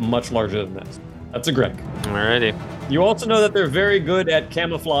ones can get much larger than this. That's a Grick. Alrighty. You also know that they're very good at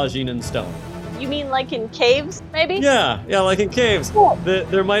camouflaging in stone. You mean like in caves, maybe? Yeah, like in caves. Cool.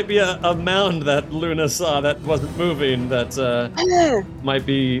 There might be a mound that Luna saw that wasn't moving that might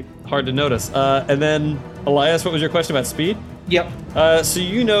be hard to notice. And then, Elias, what was your question about speed? Yep. So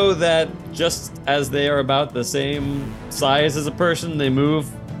you know that just as they are about the same size as a person, they move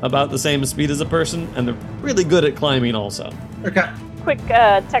about the same speed as a person, and they're really good at climbing also. Okay. Quick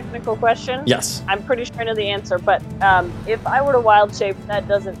technical question. Yes. I'm pretty sure I know the answer, but if I were to wild shape, that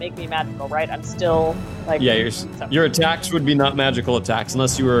doesn't make me magical, right? I'm still Yeah, your attacks would be not magical attacks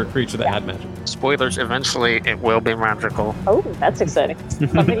unless you were a creature that had magic. Spoilers, eventually it will be magical. Oh, that's exciting.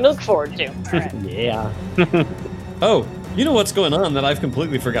 Something to look forward to. All right. Yeah. Oh, you know what's going on that I've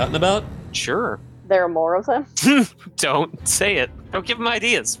completely forgotten about? Sure. There are more of them? Don't say it. Don't give them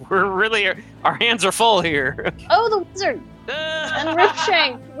ideas. Our hands are full here. Oh, the wizard! And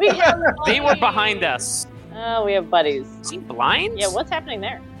Ripshank! We have They were behind us. Oh, we have buddies. Is he blind? Yeah, what's happening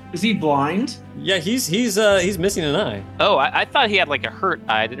there? Is he blind? Yeah, he's missing an eye. Oh, I thought he had a hurt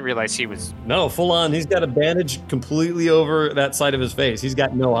eye. I didn't realize he was... No, full on. He's got a bandage completely over that side of his face. He's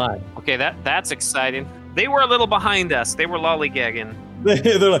got no eye. Okay, that's exciting. They were a little behind us. They were lollygagging.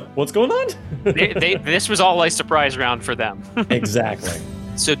 They're like, what's going on? This was all a surprise round for them. Exactly.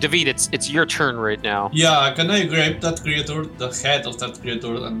 So, David, it's your turn right now. Yeah, can I grab that creature, the head of that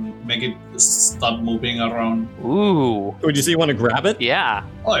creature, and make it stop moving around? Ooh. Would you say you want to grab it? Yeah.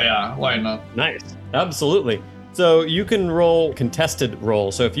 Oh yeah, why not? Nice. Absolutely. So you can roll contested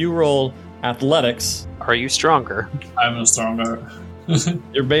roll. So if you roll athletics. Are you stronger? I'm stronger.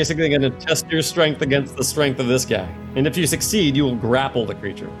 You're basically going to test your strength against the strength of this guy. And if you succeed, you will grapple the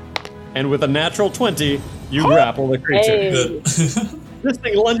creature. And with a natural 20, you grapple the creature. Hey. Good. This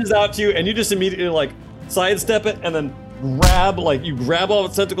thing lunges out to you, and you just immediately like sidestep it, and then you grab all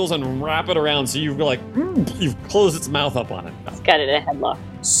its tentacles and wrap it around. So you've you've closed its mouth up on it. It's got it in a headlock.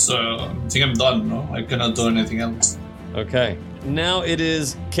 So I think I'm done, no? I cannot do anything else. Okay. Now it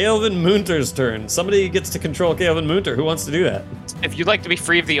is Calvin Munter's turn. Somebody gets to control Calvin Munter. Who wants to do that? If you'd like to be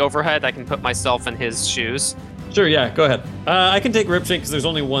free of the overhead, I can put myself in his shoes. Sure, yeah, go ahead. I can take Ripshake because there's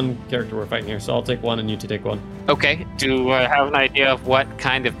only one character we're fighting here, so I'll take one and you two take one. Okay. Do I have an idea of what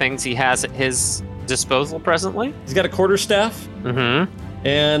kind of things he has at his disposal presently? He's got a quarterstaff, Mm-hmm.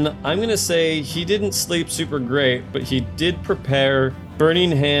 and I'm going to say he didn't sleep super great, but he did prepare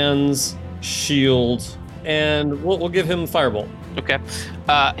Burning Hands, Shield, and we'll give him Firebolt. Okay.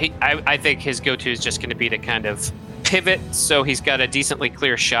 I think his go-to is just going to be to kind of pivot so he's got a decently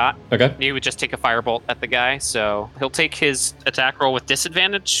clear shot. Okay. He would just take a firebolt at the guy, so he'll take his attack roll with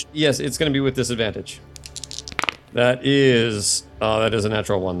disadvantage. Yes, it's going to be with disadvantage. That is a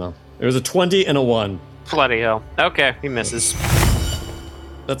natural one, though. It was a 20 and a 1. Bloody hell. Okay, he misses.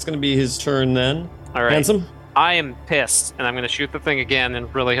 That's going to be his turn then. All right. Handsome? I am pissed, and I'm going to shoot the thing again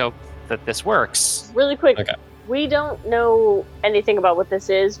and really hope that this works. Really quick. Okay. We don't know anything about what this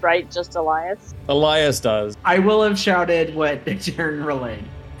is, right? Just Elias? Elias does. I will have shouted what Darren relayed.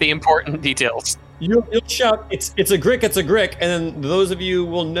 The important details. You'll shout, it's a grick, and then those of you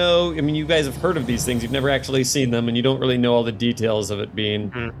will know, I mean, you guys have heard of these things, you've never actually seen them, and you don't really know all the details of it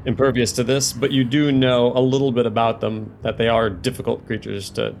being impervious to this, but you do know a little bit about them, that they are difficult creatures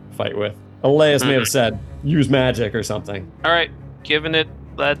to fight with. Elias may have said, use magic or something. All right, giving it,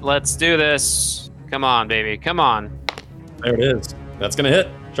 let's do this. Come on, baby, come on. There it is. That's gonna hit.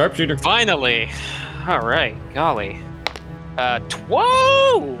 Sharpshooter. Finally. All right, golly.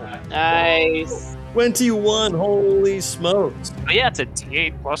 Whoa! Nice. 21, holy smokes. Oh, yeah, it's a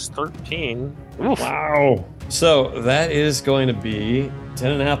D8 plus 13. Oof. Wow. So that is going to be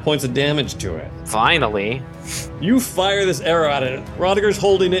 10.5 points of damage to it. Finally. You fire this arrow at it. Rodiger's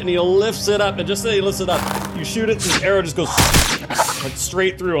holding it and he lifts it up, and just as he lifts it up, you shoot it, this arrow just goes like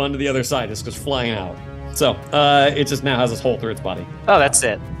straight through onto the other side, just goes flying out. So, it just now has this hole through its body. Oh, that's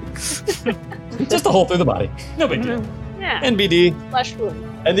it. Just a hole through the body. No big deal. Yeah. NBD. Flesh wound.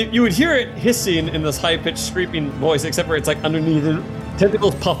 And you would hear it hissing in this high-pitched screaming voice, except for it's like underneath it.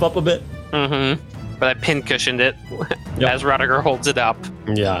 Tentacles puff up a bit. Mm-hmm. But I pin cushioned it Yep. as Rodiger holds it up.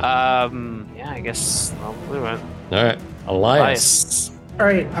 Yeah. Yeah, I guess I'll do it. All right. Elias. Nice. All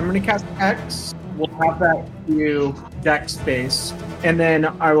right, I'm going to cast X. We'll have that do dex space, and then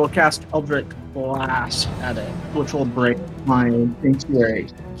I will cast Eldritch Blast at it, which will break my sanctuary.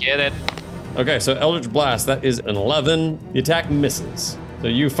 Get it. Okay, so Eldritch Blast, that is an 11. The attack misses. So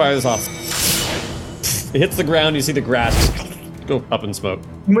you fire this off. It hits the ground, you see the grass go up in smoke.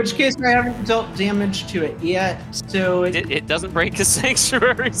 In which case, I haven't dealt damage to it yet, so It doesn't break his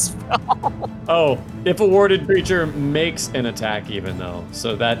sanctuary spell. Oh, if a warded creature makes an attack even though.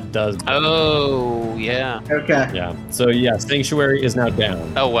 So that does. Oh, yeah. okay. Yeah. So yeah, Sanctuary is now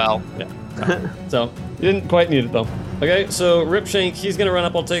down. Oh, well. So you didn't quite need it though. Okay, so Ripshank, he's gonna run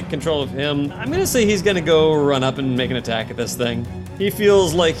up, I'll take control of him. I'm gonna say he's gonna go run up and make an attack at this thing. He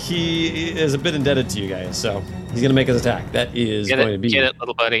feels like he is a bit indebted to you guys, so he's gonna make his attack. That is Get going it, to be get it,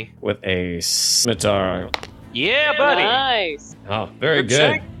 little buddy. with a scimitar. Yeah, buddy. Nice. Oh, very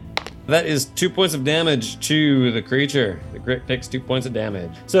Ripshank. good. That is 2 points of damage to the creature. The Grit takes 2 points of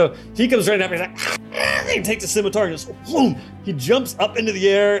damage. So he comes right up, he's like, he takes a scimitar and just, boom! He jumps up into the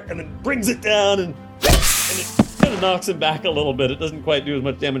air and then brings it down and it kind of knocks him back a little bit. It doesn't quite do as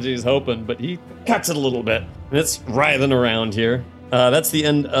much damage as he's hoping, but he cuts it a little bit. And it's writhing around here. That's the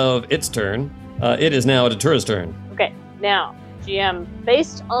end of its turn. It is now Datura's turn. Okay, now, GM,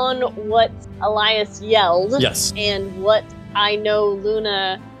 based on what Elias yelled Yes. and what I know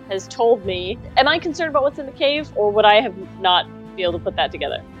Luna has told me, am I concerned about what's in the cave, or would I have not be able to put that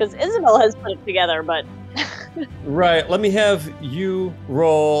together? Because Isabel has put it together, but Right, let me have you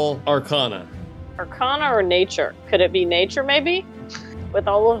roll Arcana. Arcana or nature? Could it be nature, maybe? With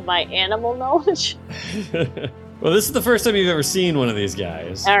all of my animal knowledge? Well, this is the first time you've ever seen one of these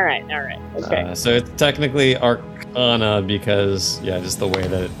guys. All right, okay. So it's technically Arcana because, yeah, just the way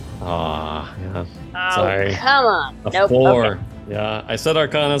that it... yeah. Oh, sorry. come on. A Nope. 4. Okay. Yeah, I said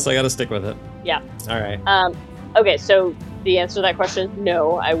Arcana, so I gotta stick with it. Yeah. All right. Okay, so the answer to that question,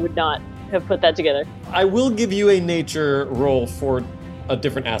 no, I would not have put that together. I will give you a nature roll for a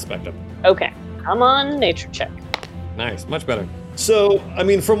different aspect of it. Okay, come on, nature check. Nice, much better. So, I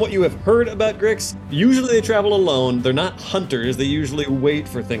mean, from what you have heard about Grix, usually they travel alone. They're not hunters. They usually wait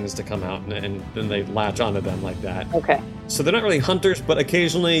for things to come out and then they latch onto them like that. Okay. So they're not really hunters, but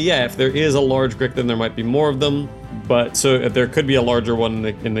occasionally, yeah, if there is a large Grick, then there might be more of them. But so there could be a larger one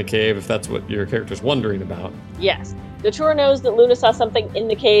in the cave if that's what your character's wondering about. Yes. Datura knows that Luna saw something in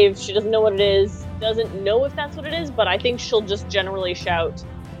the cave. She doesn't know what it is. Doesn't know if that's what it is, but I think she'll just generally shout,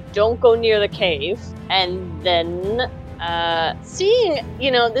 "Don't go near the cave." And then, seeing,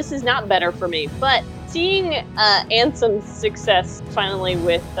 this is not better for me, but seeing Ansem's success finally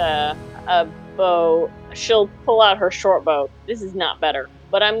with a bow, she'll pull out her short bow. This is not better,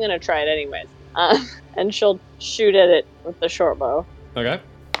 but I'm gonna try it anyways. And she'll shoot at it with the short bow. Okay.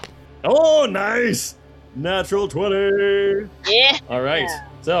 Oh, nice! Natural 20! Yeah! All right,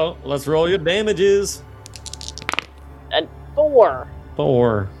 so let's roll your damages. 4.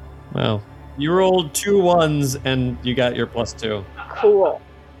 4. Wow. You rolled 2 1s and you got your +2. Cool.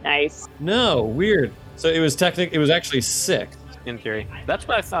 Nice. No, weird. So it was actually 6. In theory. That's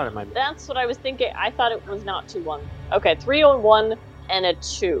what I thought it might be. That's what I was thinking. I thought it was not 2 1. Okay, 3 on 1 and a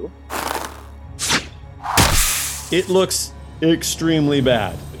 2. It looks extremely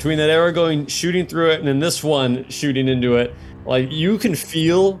bad. Between that arrow shooting through it and then this one shooting into it, like you can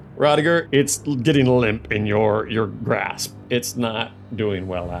feel, Rodiger, it's getting limp in your grasp. It's not doing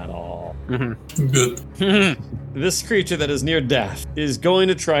well at all. Mm-hmm. Good. This creature that is near death is going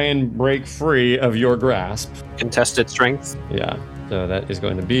to try and break free of your grasp. Contested strength. Yeah, so that is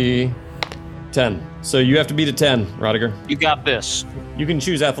going to be 10. So you have to beat a 10, Rodiger. You got this. You can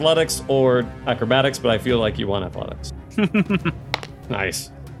choose athletics or acrobatics, but I feel like you want athletics.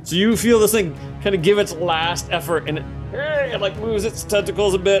 Nice. So you feel this thing kind of give its last effort, and it like moves its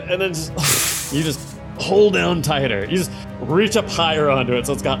tentacles a bit, and then you just hold down tighter. You just reach up higher onto it,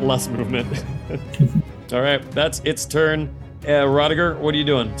 so it's got less movement. All right, that's its turn. Rodiger, what are you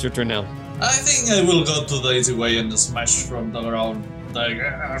doing? It's your turn now. I think I will go to the easy way and smash from the ground. Like,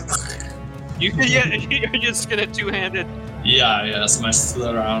 You're just gonna two-handed yeah, smash to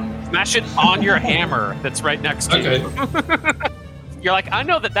the ground. smash it on your hammer that's right next to you. You're like, I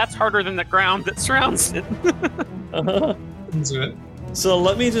know that's harder than the ground that surrounds it. Uh-huh. That's good. So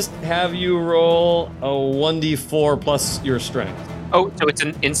let me just have you roll a 1d4 plus your strength. Oh, so it's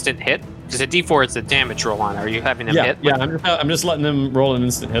an instant hit? Because a d4 is the damage roll on. Are you having him hit? Yeah, I'm just letting him roll an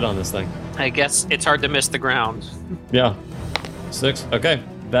instant hit on this thing. I guess it's hard to miss the ground. Yeah. 6. Okay,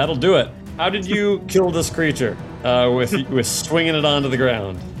 that'll do it. How did you kill this creature? With swinging it onto the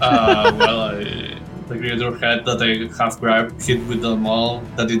ground? The creature head that I have grabbed hit with the maul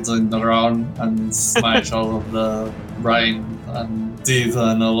that it's on the ground and smash all of the brain and teeth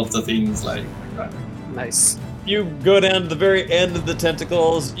and all of the things like that. Nice. You go down to the very end of the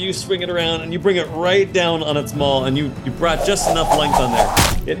tentacles, you swing it around, and you bring it right down on its maul, and you brought just enough length on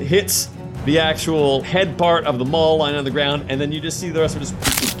there. It hits the actual head part of the maul lying on the ground, and then you just see the rest of it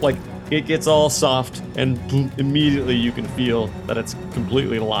just like it gets all soft, and immediately you can feel that it's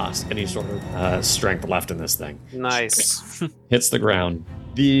completely lost any sort of strength left in this thing. Nice. Hits the ground.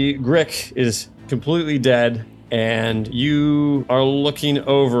 The Grick is completely dead, and you are looking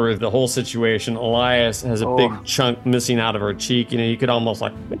over the whole situation. Elias has a big chunk missing out of her cheek. You could almost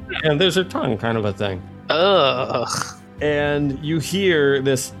like, and there's her tongue kind of a thing. Ugh. And you hear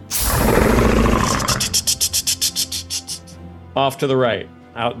this off to the right,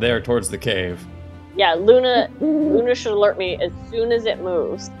 out there towards the cave. Yeah, Luna should alert me as soon as it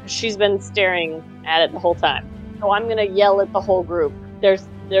moves. She's been staring at it the whole time. So I'm gonna yell at the whole group. There's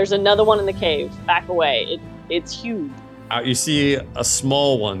another one in the cave. Back away. It's huge. You see a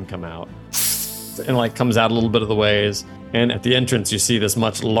small one come out, and comes out a little bit of the ways. And at the entrance, you see this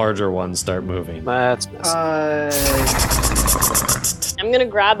much larger one start moving. That's messy. I'm gonna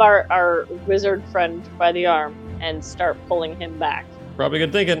grab our wizard friend by the arm and start pulling him back. Probably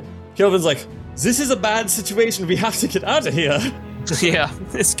good thinking. Kilvin's like, this is a bad situation. We have to get out of here. Yeah,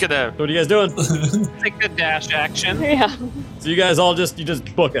 it's gonna. So what are you guys doing? Take the dash action. Yeah. So you guys all just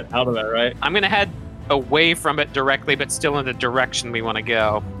book it out of there, right? I'm gonna head away from it directly, but still in the direction we want to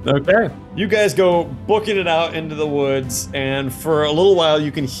go. Okay. You guys go booking it out into the woods, and for a little while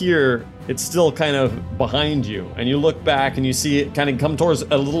you can hear it's still kind of behind you. And you look back and you see it kind of come towards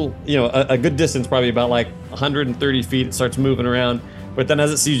a little, a good distance, probably about 130 feet. It starts moving around. But then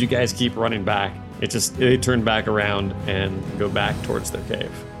as it sees you guys keep running back, it turned back around and go back towards their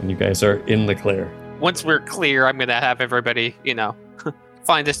cave. And you guys are in the clear. Once we're clear, I'm gonna have everybody,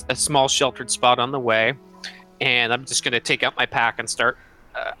 find a small sheltered spot on the way, and I'm just going to take out my pack and start.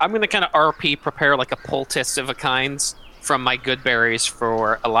 I'm going to kind of RP prepare like a poultice of a kind from my good berries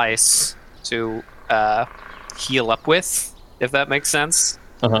for Elias to heal up with. if that makes sense.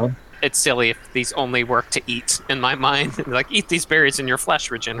 Uh-huh. It's silly if these only work to eat in my mind. Like, eat these berries and your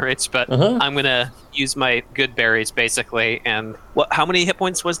flesh regenerates, but I'm going to use my good berries, basically. And how many hit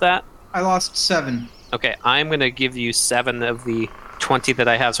points was that? I lost 7. Okay, I'm going to give you 7 of the 20 that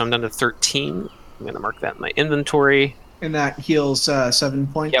I have, so I'm down to 13. I'm going to mark that in my inventory. And that heals 7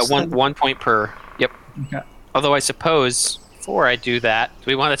 points? Yeah, one point per. Yep. Okay. Although I suppose, before I do that, do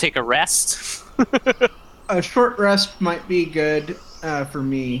we want to take a rest? A short rest might be good for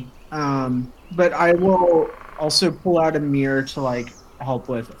me. But I will also pull out a mirror to like help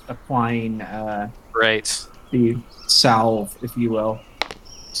with applying right. the salve, if you will.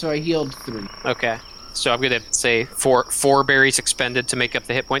 So I healed 3. Okay. So I'm going to say 4 berries expended to make up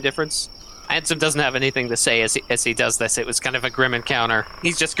the hit point difference. Ansem doesn't have anything to say as he does this. It was kind of a grim encounter.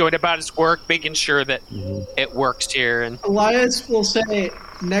 He's just going about his work, making sure that it works here. And Elias will say,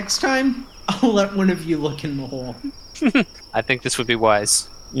 next time, I'll let one of you look in the hole. I think this would be wise.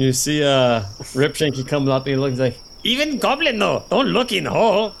 You see Ripshank, he comes up and he looks like, even goblin though, don't look in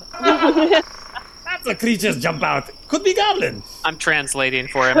hole. That's the creatures jump out. Could be goblin. I'm translating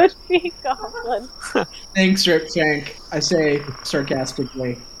for him. Could be goblin. Thanks, Ripshank, I say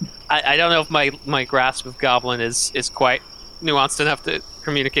sarcastically. I don't know if my grasp of goblin is quite nuanced enough to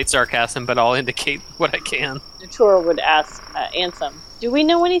communicate sarcasm, but I'll indicate what I can. Datura would ask Ansem, do we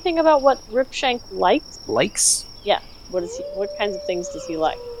know anything about what Ripshank likes? Likes? Yeah. What kinds of things does he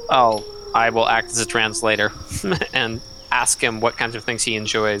like? Oh, I will act as a translator and ask him what kinds of things he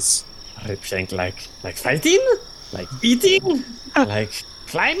enjoys. Ripshank like fighting? Like eating? Like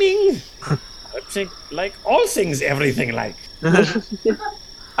climbing? Ripshank like all things, everything like.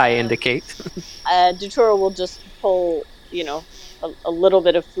 I indicate. Datura will just pull, a little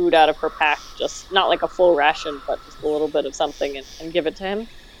bit of food out of her pack, just not like a full ration, but just a little bit of something, and give it to him.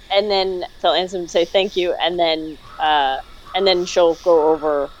 And then tell Ansem to say thank you, and then she'll go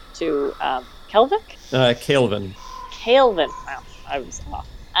over to Kelvin? Calvin. Calvin. Wow, I was off.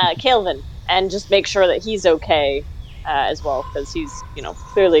 Calvin, and just make sure that he's okay as well, because he's,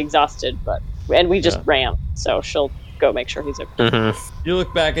 clearly exhausted, and we just ran, so she'll go make sure he's okay. Mm-hmm. You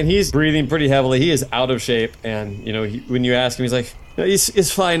look back and he's breathing pretty heavily. He is out of shape, and when you ask him, he's like, no,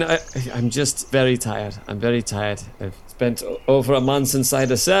 it's fine. I'm just very tired. I'm very tired. I've spent over a month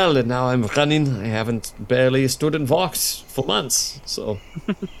inside a cell, and now I'm running. I haven't barely stood and walked for months, so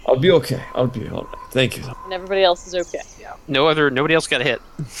I'll be okay. I'll be all right. Thank you. And everybody else is okay. Yeah. Nobody else got hit.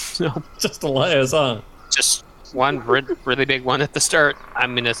 No, just Elias, huh? Just one really big one at the start.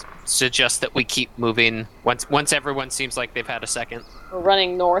 I'm going to suggest that we keep moving once everyone seems like they've had a second. We're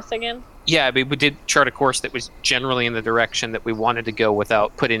running north again? Yeah, I mean, we did chart a course that was generally in the direction that we wanted to go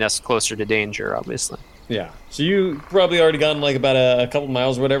without putting us closer to danger, obviously. Yeah. So you probably already gone like about a couple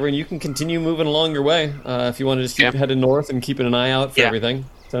miles or whatever, and you can continue moving along your way if you want to just keep heading north and keeping an eye out for everything.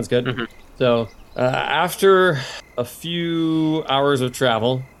 Sounds good. Mm-hmm. So after a few hours of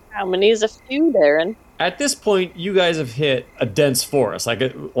travel... How many is a few, Darren? At this point, you guys have hit a dense forest.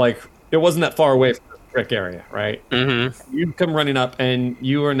 It wasn't that far away from the brick area, right? Mm-hmm. You come running up, and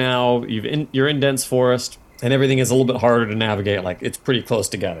you are now you're in dense forest, and everything is a little bit harder to navigate. Like, it's pretty close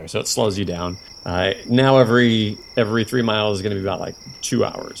together, so it slows you down. Now every 3 miles is going to be about like 2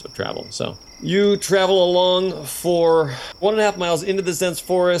 hours of travel. So you travel along for 1.5 miles into this dense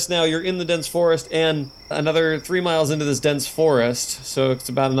forest. Now you're in the dense forest, and another 3 miles into this dense forest. So it's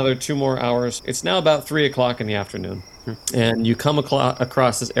about another 2 more hours. It's now about 3 o'clock in the afternoon, and you come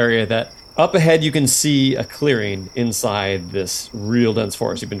across this area that up ahead you can see a clearing inside this real dense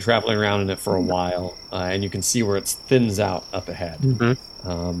forest. You've been traveling around in it for a while, and you can see where it thins out up ahead.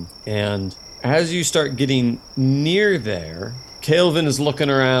 Mm-hmm. And as you start getting near there, Calvin is looking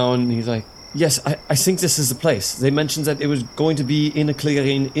around. And he's like, yes, I think this is the place. They mentioned that it was going to be in a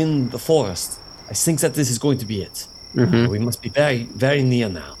clearing in the forest. I think that this is going to be it. Mm-hmm. We must be very, very near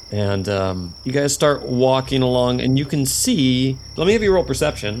now. And you guys start walking along, and you can see... Let me have you roll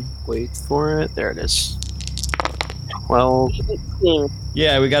perception. Wait for it. There it is. 12. 18.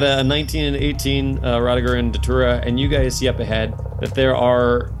 Yeah, we got a 19 and 18, Radiger and Datura, and you guys see up ahead that there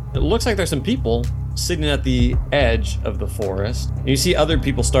are... It looks like there's some people sitting at the edge of the forest. You see other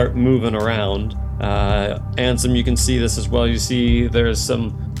people start moving around. Ansem, you can see this as well. You see there's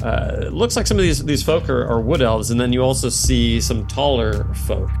some... it looks like some of these folk are wood elves, and then you also see some taller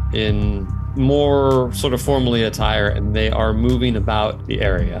folk in more sort of formally attire, and they are moving about the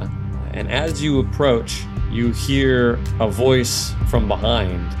area. And as you approach, you hear a voice from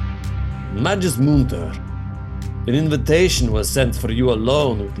behind. Magus Munter, an invitation was sent for you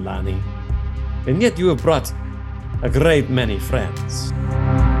alone, Utlani, and yet you have brought a great many friends.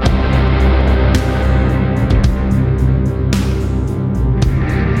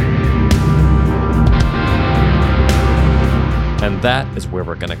 And that is where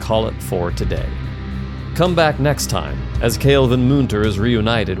we're going to call it for today. Come back next time as Kaelvin Munter is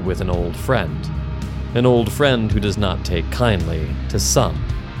reunited with an old friend who does not take kindly to some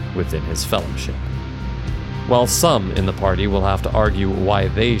within his fellowship. While some in the party will have to argue why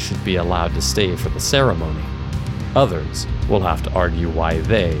they should be allowed to stay for the ceremony, others will have to argue why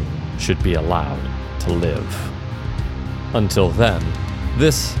they should be allowed to live. Until then,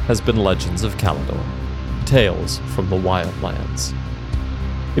 this has been Legends of Calidor, Tales from the Wildlands.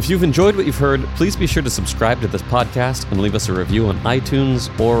 If you've enjoyed what you've heard, please be sure to subscribe to this podcast and leave us a review on iTunes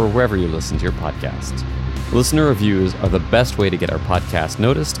or wherever you listen to your podcasts. Listener reviews are the best way to get our podcast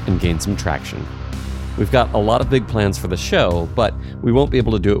noticed and gain some traction. We've got a lot of big plans for the show, but we won't be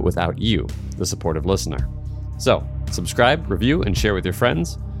able to do it without you, the supportive listener. So, subscribe, review, and share with your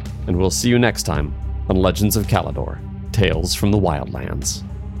friends, and we'll see you next time on Legends of Calidor, Tales from the Wildlands.